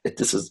it's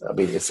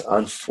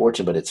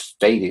unfortunate, but it's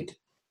fated.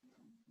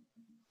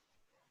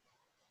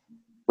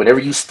 Whenever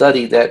you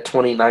study that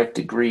 29th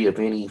degree of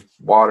any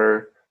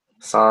water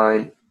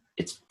sign,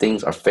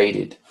 things are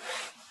fated.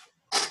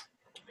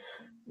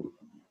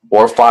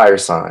 Or fire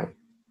sign,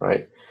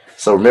 right?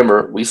 So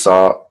remember, we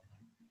saw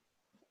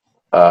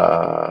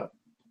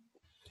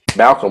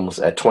Malcolm was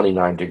at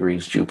 29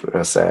 degrees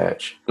Jupiter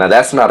Sag. Now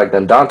that's not a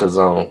Gandanta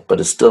zone, but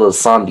it's still a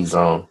Sandi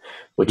zone,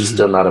 which is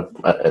still not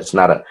it's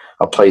not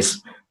a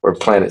place where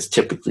planets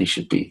typically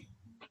should be.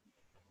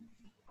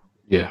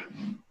 Yeah.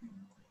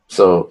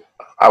 So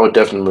I would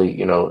definitely,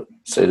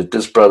 say that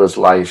this brother's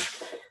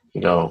life,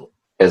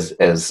 as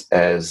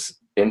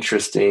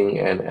interesting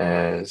and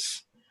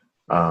as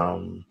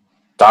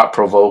thought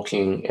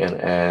provoking and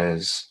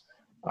as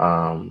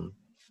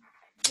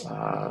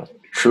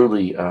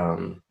truly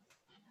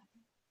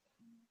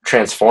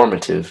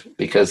transformative,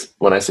 because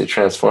when I say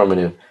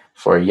transformative,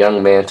 for a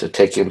young man to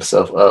take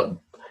himself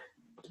up,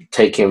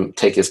 take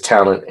his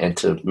talent and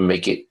to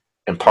make it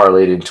and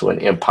parlay it into an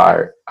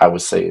empire, I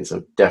would say is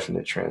a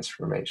definite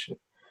transformation.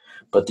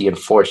 But the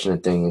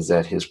unfortunate thing is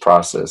that his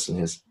process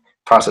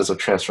of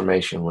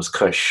transformation was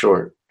cut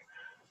short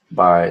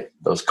by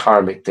those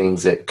karmic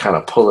things that kind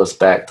of pull us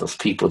back, those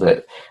people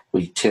that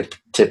we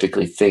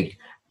typically think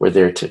we're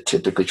there to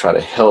typically try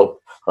to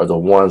help are the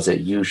ones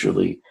that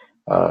usually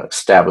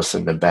stab us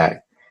in the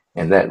back.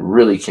 And that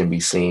really can be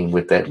seen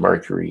with that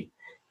Mercury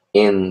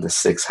in the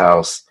sixth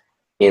house,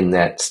 in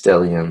that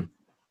stellium.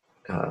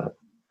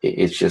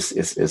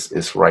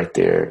 It's right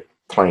there,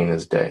 plain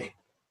as day.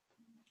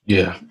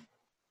 Yeah.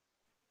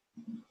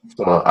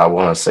 So I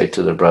want to say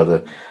to the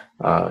brother,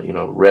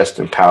 rest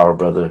in power,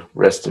 brother.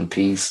 Rest in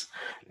peace.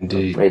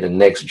 Indeed. May the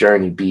next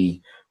journey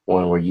be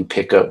one where you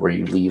pick up where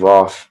you leave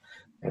off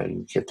and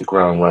you hit the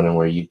ground running,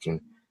 where you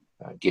can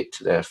get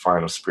to that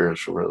final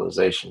spiritual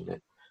realization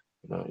that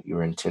you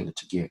were intended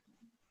to get.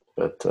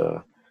 But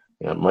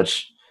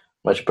much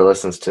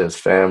blessings to his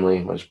family,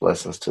 much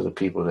blessings to the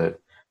people that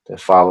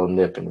follow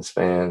Nip and his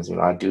fans.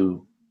 I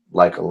do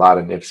like a lot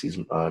of Nipsey's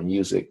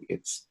music.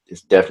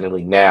 It's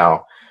definitely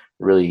now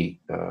really,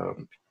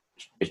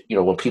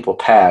 when people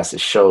pass,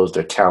 it shows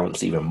their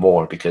talents even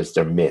more because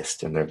they're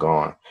missed and they're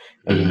gone.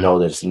 And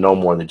there's no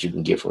more that you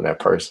can get from that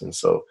person.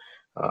 So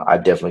I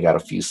definitely got a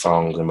few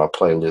songs in my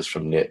playlist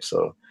from Nip.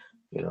 So,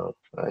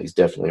 he's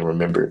definitely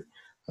remembered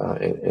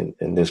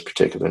in this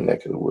particular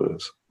neck of the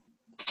woods.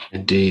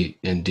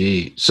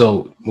 Indeed.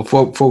 So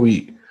before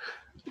we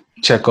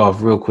check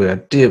off real quick, I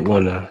did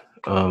want to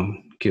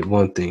get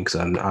one thing, because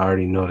I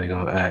already know they're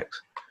going to ask.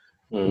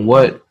 Mm-hmm.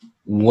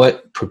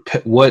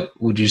 What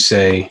would you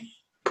say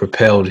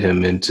propelled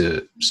him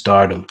into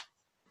stardom?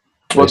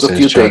 Well, there's a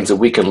few things that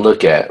we can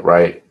look at,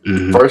 right?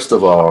 Mm-hmm. First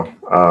of all,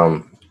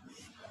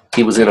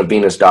 he was in a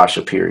Venus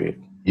Dasha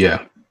period.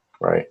 Yeah.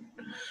 Right.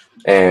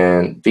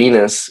 And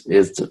Venus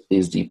is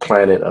the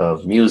planet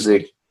of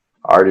music,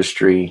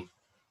 artistry.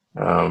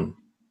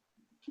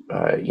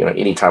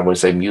 Anytime we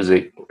say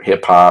music,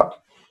 hip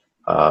hop,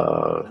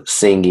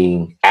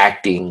 singing,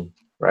 acting,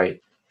 right?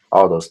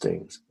 All those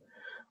things.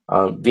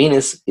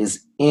 Venus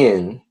is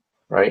in,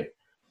 right,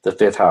 the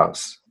fifth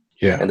house.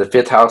 Yeah. And the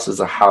fifth house is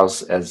a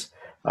house, as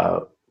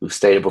we've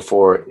stated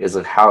before, is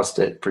a house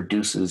that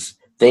produces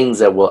things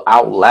that will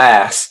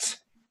outlast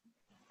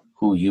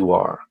who you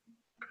are.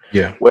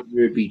 Yeah.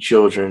 Whether it be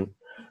children,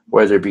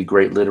 whether it be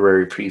great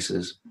literary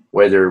pieces,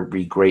 whether it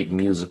be great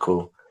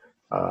musical,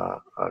 a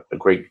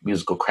great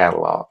musical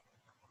catalog,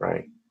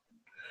 right?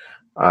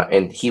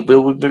 And he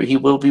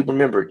will be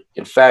remembered.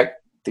 In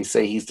fact, they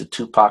say he's the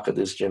Tupac of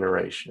this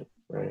generation,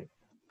 right?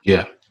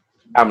 Yeah.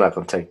 I'm not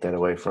going to take that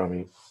away from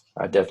him.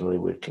 I definitely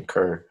would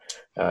concur.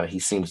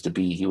 He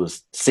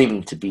was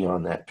seeming to be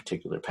on that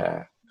particular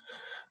path.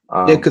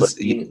 Because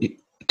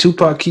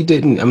Tupac, he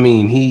didn't. I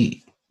mean,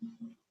 he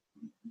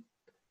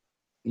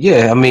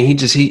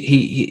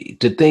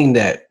the thing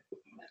that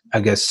I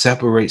guess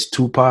separates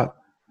Tupac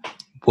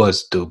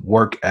was the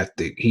work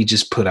ethic. He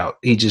just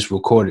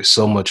recorded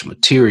so much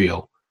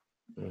material.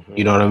 Mm-hmm.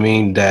 You know what I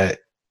mean?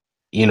 That,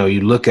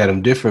 you look at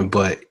them different,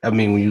 but I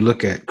mean, when you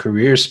look at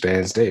career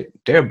spans, they're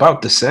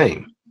about the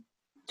same.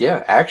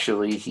 Yeah,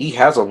 actually, he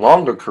has a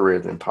longer career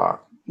than Pac.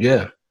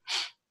 Yeah.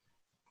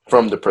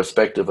 From the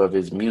perspective of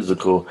his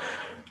musical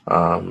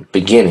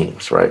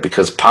beginnings, right?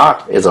 Because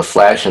Pac is a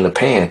flash in the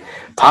pan.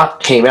 Pac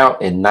came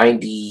out in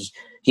 90.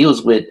 He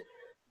was with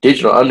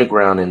Digital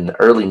Underground in the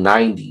early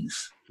 90s.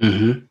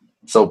 Mm-hmm.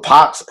 So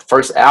Pac's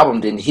first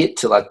album didn't hit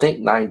till I think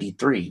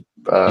 93.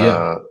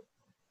 And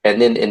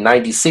then in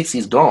 96,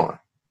 he's gone.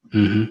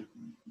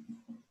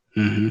 Mm-hmm.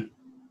 Mm-hmm.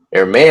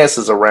 Hermes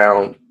is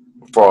around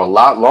for a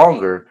lot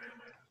longer,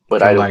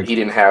 but he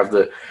didn't have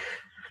the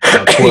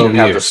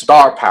the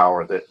star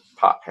power that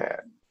Pac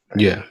had. Right?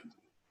 Yeah.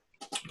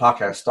 Pac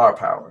has star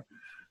power.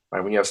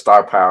 Right? When you have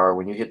star power,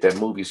 when you hit that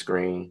movie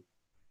screen,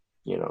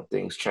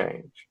 things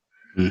change.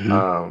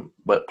 Mm-hmm.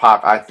 But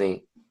Pac, I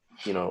think,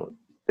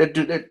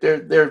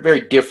 they're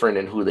very different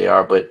in who they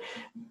are. But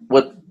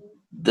what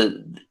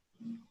the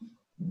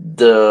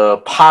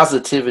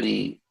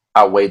positivity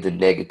outweighed the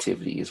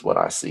negativity is what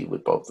I see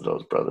with both of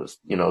those brothers.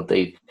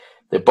 They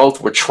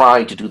both were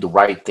trying to do the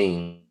right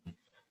thing,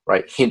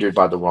 right? Hindered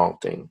by the wrong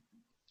thing.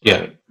 Yeah.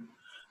 Right?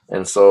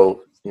 And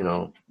so,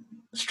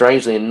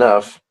 strangely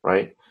enough,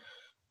 right,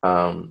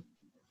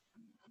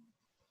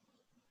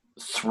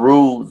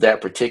 through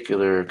that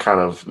particular kind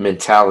of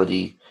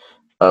mentality,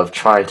 of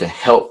trying to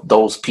help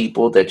those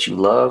people that you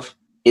love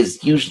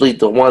is usually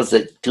the ones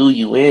that do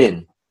you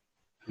in.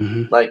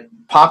 Mm-hmm. Like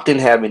Pop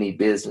didn't have any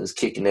business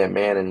kicking that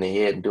man in the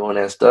head and doing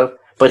that stuff,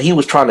 but he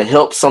was trying to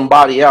help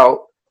somebody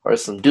out or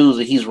some dudes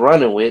that he's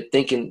running with,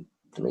 thinking,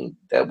 I mean,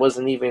 that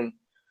wasn't even.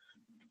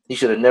 He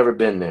should have never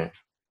been there.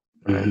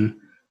 Right? Mm-hmm.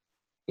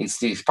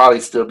 He's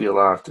probably still be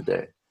alive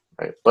today,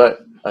 right? But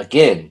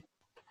again,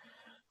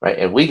 right,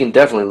 and we can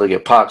definitely look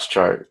at Pac's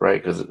chart,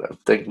 right? Because I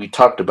think we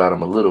talked about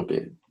him a little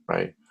bit,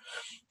 right?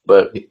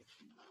 But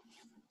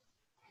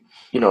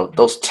you know,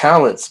 those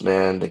talents,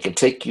 man, they can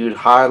take you to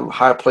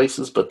high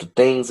places, but the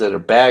things that are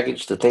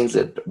baggage, the things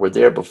that were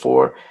there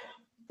before,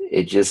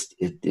 it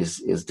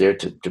is there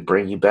to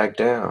bring you back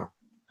down.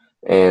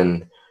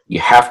 And you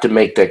have to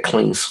make that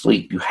clean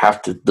sweep. You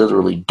have to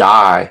literally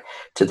die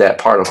to that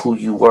part of who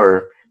you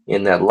were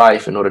in that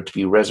life in order to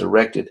be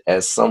resurrected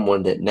as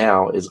someone that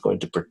now is going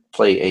to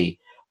play a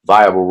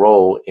viable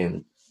role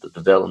in the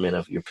development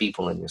of your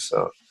people and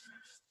yourself.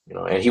 You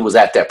know, and he was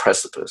at that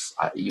precipice.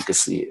 You could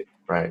see it,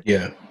 right?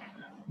 Yeah.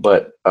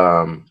 But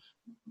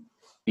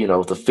you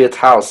know, the fifth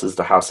house is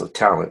the house of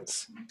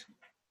talents,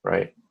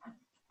 right?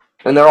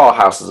 And they're all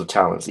houses of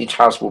talents. Each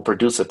house will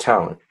produce a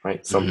talent,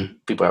 right?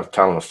 Some people have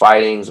talent of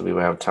fighting, some people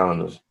have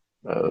talent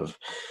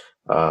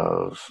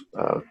of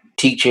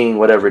teaching,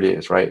 whatever it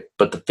is, right?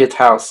 But the fifth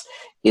house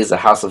is a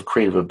house of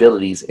creative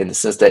abilities in the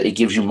sense that it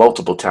gives you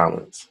multiple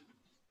talents.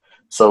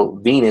 So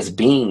Venus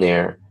being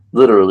there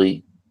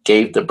literally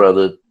gave the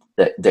brother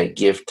that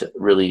gift to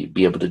really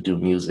be able to do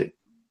music,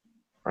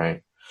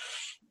 right?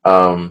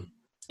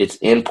 It's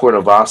in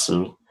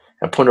Purnavasu,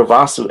 and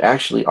Purnavasu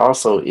actually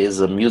also is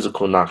a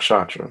musical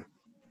nakshatra.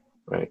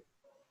 Right,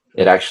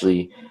 it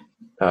actually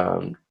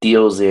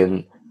deals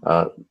in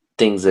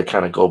things that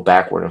kind of go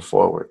backward and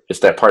forward. It's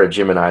that part of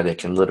Gemini that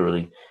can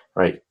literally,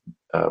 right,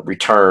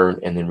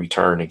 return and then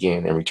return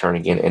again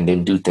and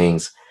then do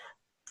things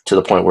to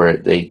the point where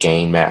they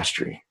gain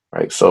mastery.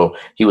 Right, so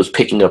he was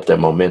picking up that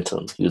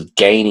momentum. He was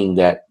gaining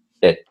that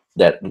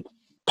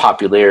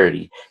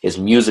popularity. His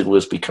music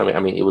was becoming. I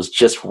mean, it was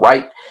just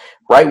right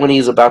when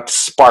he's about to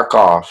spark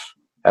off.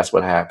 That's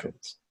what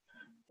happens.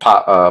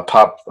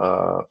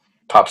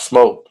 Pop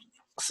Smoke,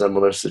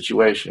 similar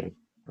situation,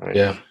 right?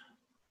 Yeah,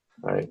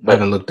 right. I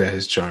haven't looked at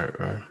his chart,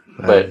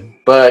 right?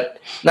 But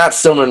not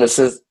similar in the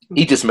sense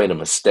he just made a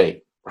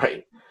mistake,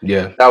 right?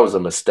 Yeah, that was a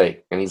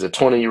mistake, and he's a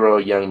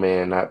 20-year-old young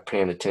man not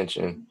paying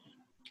attention,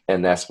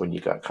 and that's when you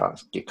get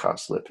caught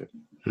slipping.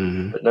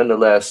 Mm-hmm. But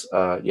nonetheless,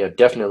 yeah,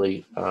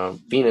 definitely,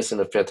 Venus in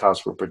the fifth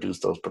house will produce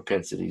those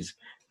propensities,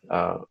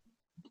 you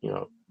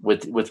know,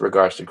 with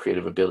regards to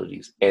creative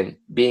abilities, and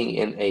being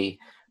in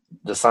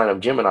the sign of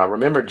Gemini.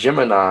 Remember,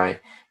 Gemini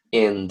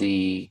in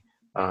the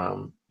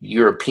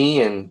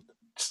European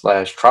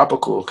 /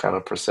 tropical kind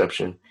of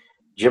perception,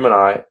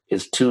 Gemini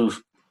is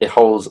it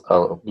holds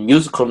a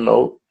musical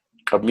note,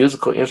 a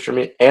musical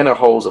instrument, and it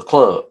holds a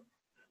club.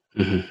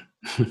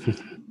 Mm-hmm.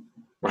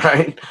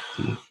 Right?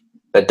 Mm-hmm.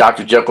 That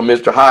Dr. Jekyll,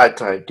 Mr. Hyde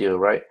type deal,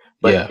 right?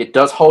 But it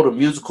does hold a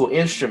musical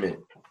instrument,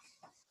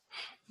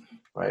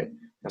 right?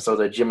 And so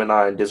the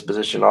Gemini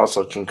disposition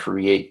also can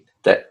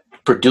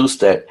produce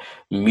that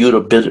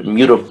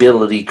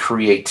mutability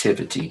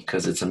creativity,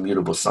 because it's a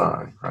mutable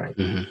sign, right?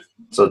 Mm-hmm.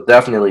 So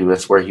definitely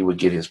that's where he would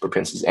get his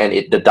propensities. And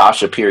the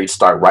dasha periods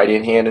start right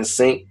in hand and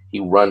sync. He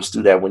runs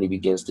through that when he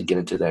begins to get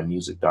into that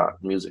music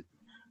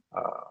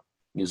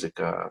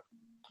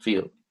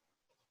field.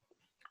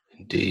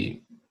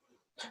 Indeed.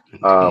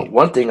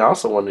 One thing I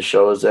also wanted to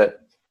show is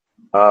that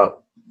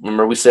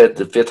remember we said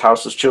the fifth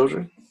house is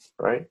children,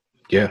 right?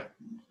 Yeah.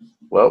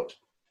 Well,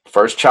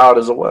 first child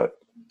is a what?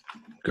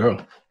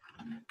 Girl.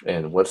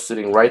 And what's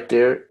sitting right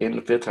there in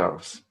the fifth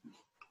house?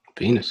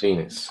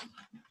 Venus.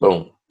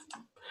 Boom.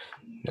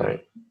 Yeah.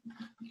 Right.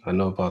 I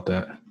know about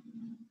that.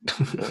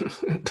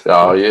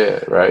 Oh yeah,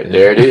 right. Yeah.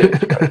 There it is.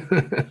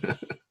 Right?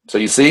 So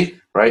you see,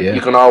 right? Yeah.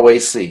 You can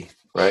always see,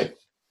 right,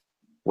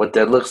 what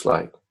that looks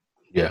like.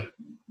 Yeah.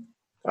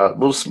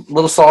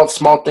 Little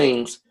small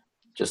things,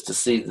 just to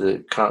see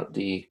the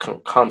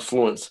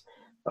confluence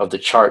of the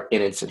chart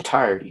in its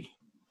entirety.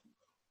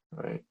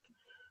 Right.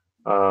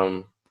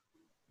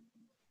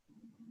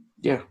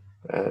 Yeah,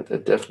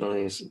 that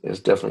definitely is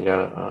definitely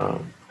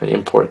got an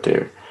import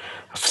there.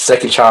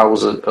 Second child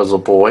was a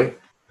boy.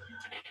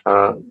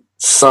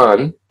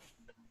 Sun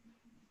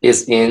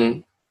is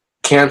in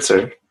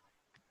Cancer,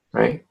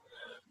 right?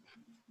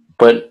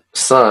 But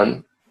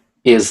Sun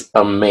is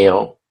a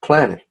male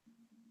planet.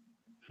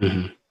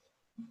 Mm-hmm.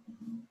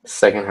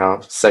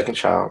 Second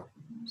child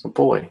is a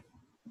boy.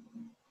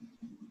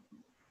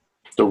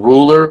 The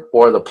ruler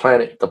or the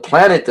planet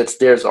that's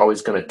there is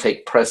always going to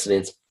take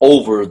precedence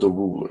over the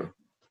ruler,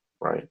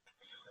 right?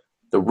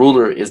 The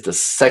ruler is the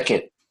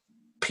second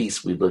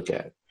piece we look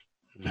at,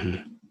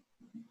 mm-hmm.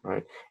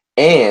 right?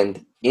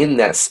 And in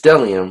that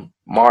stellium,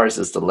 Mars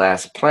is the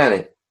last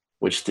planet,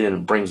 which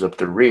then brings up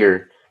the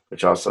rear,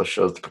 which also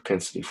shows the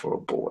propensity for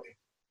a boy,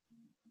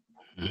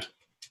 mm-hmm.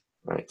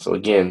 right? So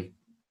again,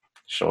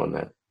 showing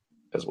that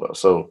as well.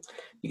 So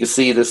you can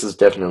see this is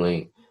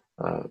definitely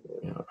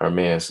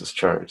Hermes'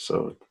 chart.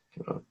 So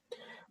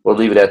we'll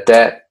leave it at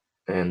that.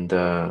 And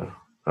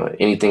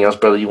anything else,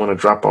 brother, you want to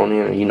drop on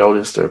in? You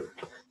noticed or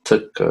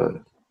took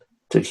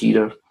heed?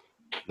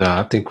 No,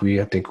 I think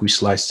we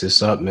sliced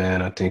this up,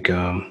 man. I think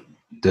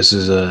this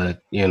is a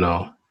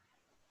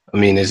I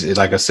mean, it's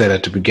like I said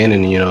at the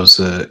beginning, it's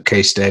a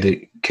case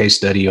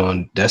study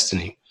on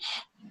destiny.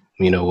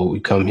 What we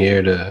come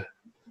here to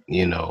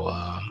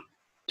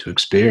to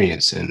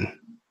experience and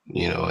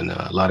in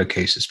a lot of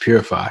cases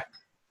purify,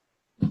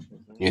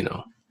 and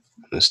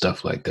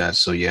stuff like that.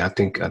 So yeah, I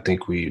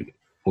think we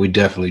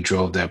definitely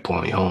drove that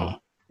point home.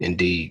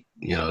 Indeed,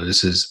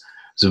 it's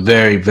a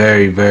very,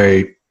 very,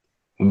 very,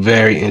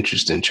 very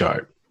interesting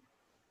chart,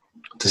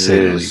 to say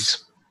the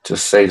least. To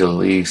say the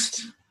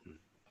least.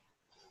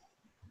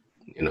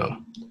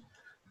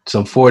 It's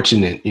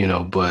unfortunate,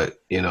 but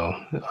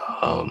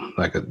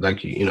like I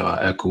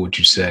echo what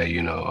you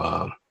say.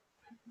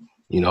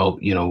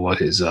 Want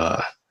his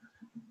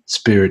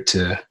spirit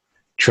to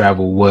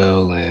travel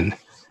well and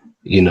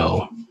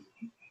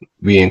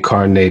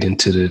reincarnate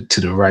into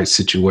the right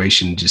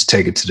situation, just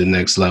take it to the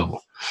next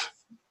level.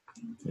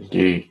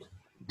 Indeed.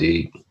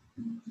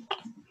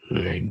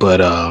 All right. But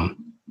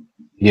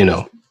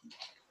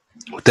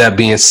with that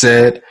being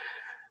said,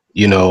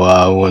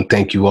 I want to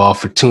thank you all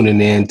for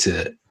tuning in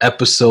to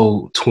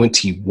episode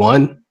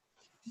 21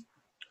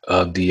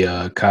 of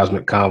the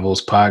Cosmic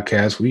Convos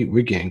podcast.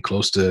 We're getting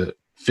close to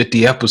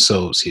 50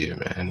 episodes here,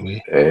 man.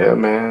 Yeah,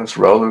 man, it's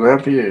rolling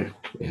up here.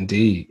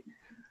 Indeed.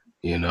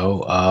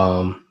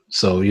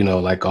 So,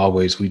 like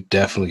always, we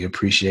definitely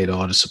appreciate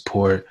all the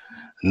support.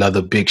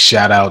 Another big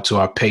shout out to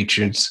our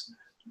patrons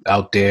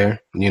out there,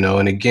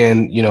 and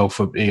again,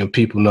 for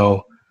people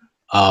know,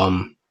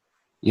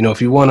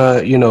 if you want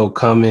to,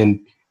 come and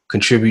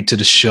contribute to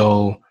the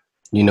show,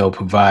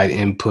 provide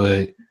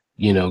input,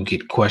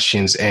 get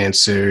questions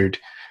answered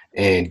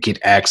and get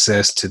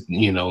access to,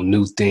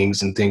 new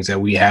things and things that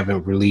we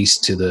haven't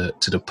released to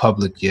the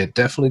public yet,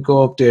 definitely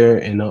go up there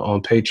and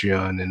on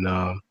Patreon and,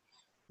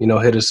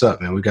 hit us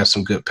up, man. We got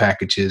some good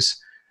packages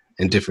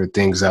and different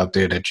things out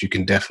there that you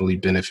can definitely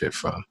benefit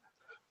from.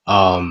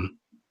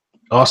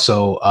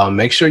 Also,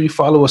 make sure you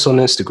follow us on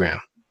Instagram.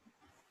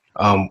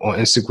 On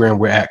Instagram,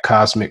 we're at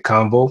Cosmic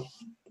Convo.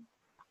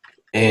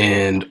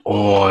 And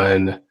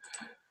on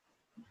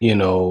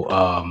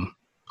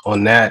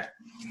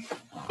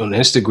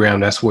Instagram,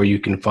 that's where you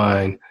can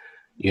find,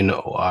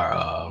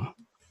 our,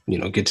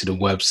 get to the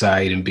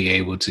website and be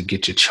able to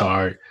get your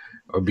chart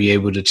or be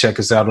able to check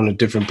us out on the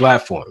different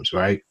platforms,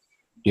 right?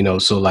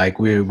 So like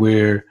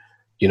we're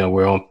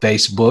on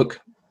Facebook,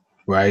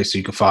 right? So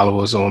you can follow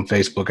us on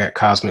Facebook at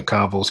Cosmic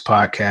Convos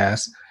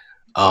Podcast.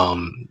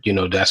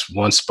 That's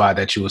one spot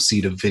that you will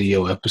see the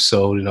video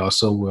episode, and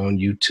also we're on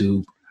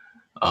YouTube.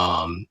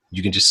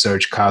 You can just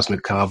search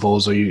Cosmic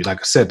Convos, or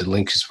like I said, the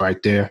link is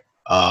right there.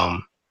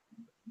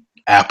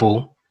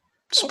 Apple,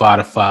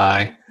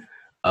 Spotify,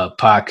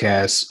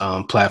 podcast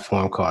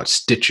platform called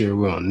Stitcher.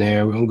 We're on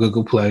there. We're on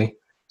Google Play,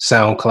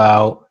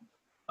 SoundCloud,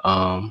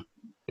 and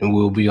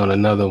we'll be on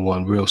another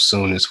one real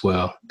soon as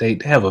well. They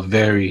have a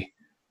very,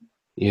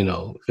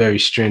 very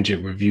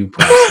stringent review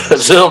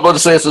process. So I'm about to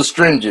say it's a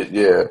stringent,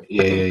 yeah.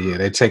 Yeah.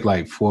 They take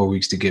like 4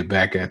 weeks to get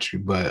back at you,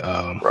 but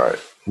right.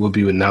 We'll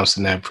be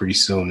announcing that pretty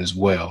soon as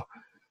well.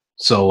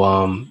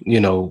 So,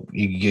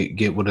 you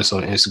get with us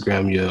on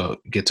Instagram, you'll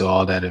get to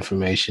all that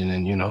information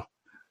and, you'll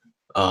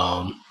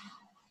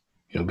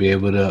be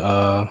able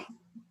to,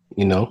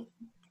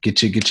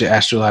 get your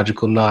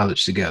astrological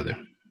knowledge together.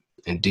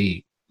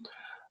 Indeed.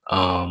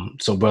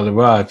 So Brother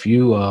Rod, if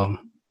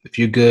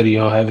you're good, you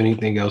don't have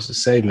anything else to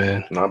say,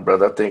 man. No,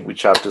 brother, I think we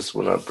chopped this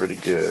one up pretty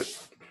good.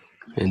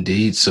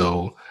 Indeed.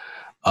 So,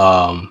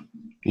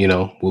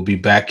 we'll be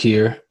back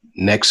here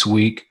next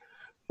week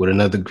with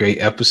another great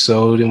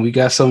episode, and we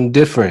got something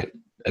different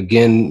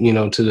again,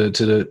 to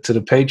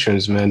the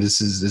patrons, man.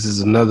 This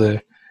is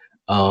another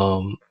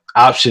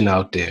option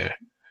out there,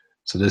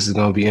 so this is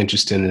going to be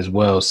interesting as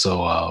well.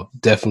 So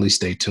definitely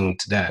stay tuned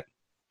to that.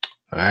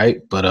 All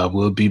right, but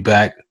we'll be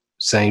back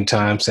same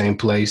time, same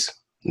place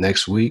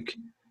next week,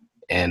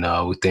 and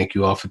we thank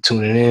you all for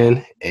tuning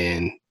in,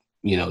 and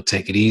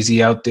take it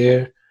easy out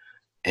there,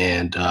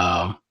 and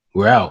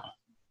we're out.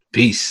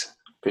 Peace.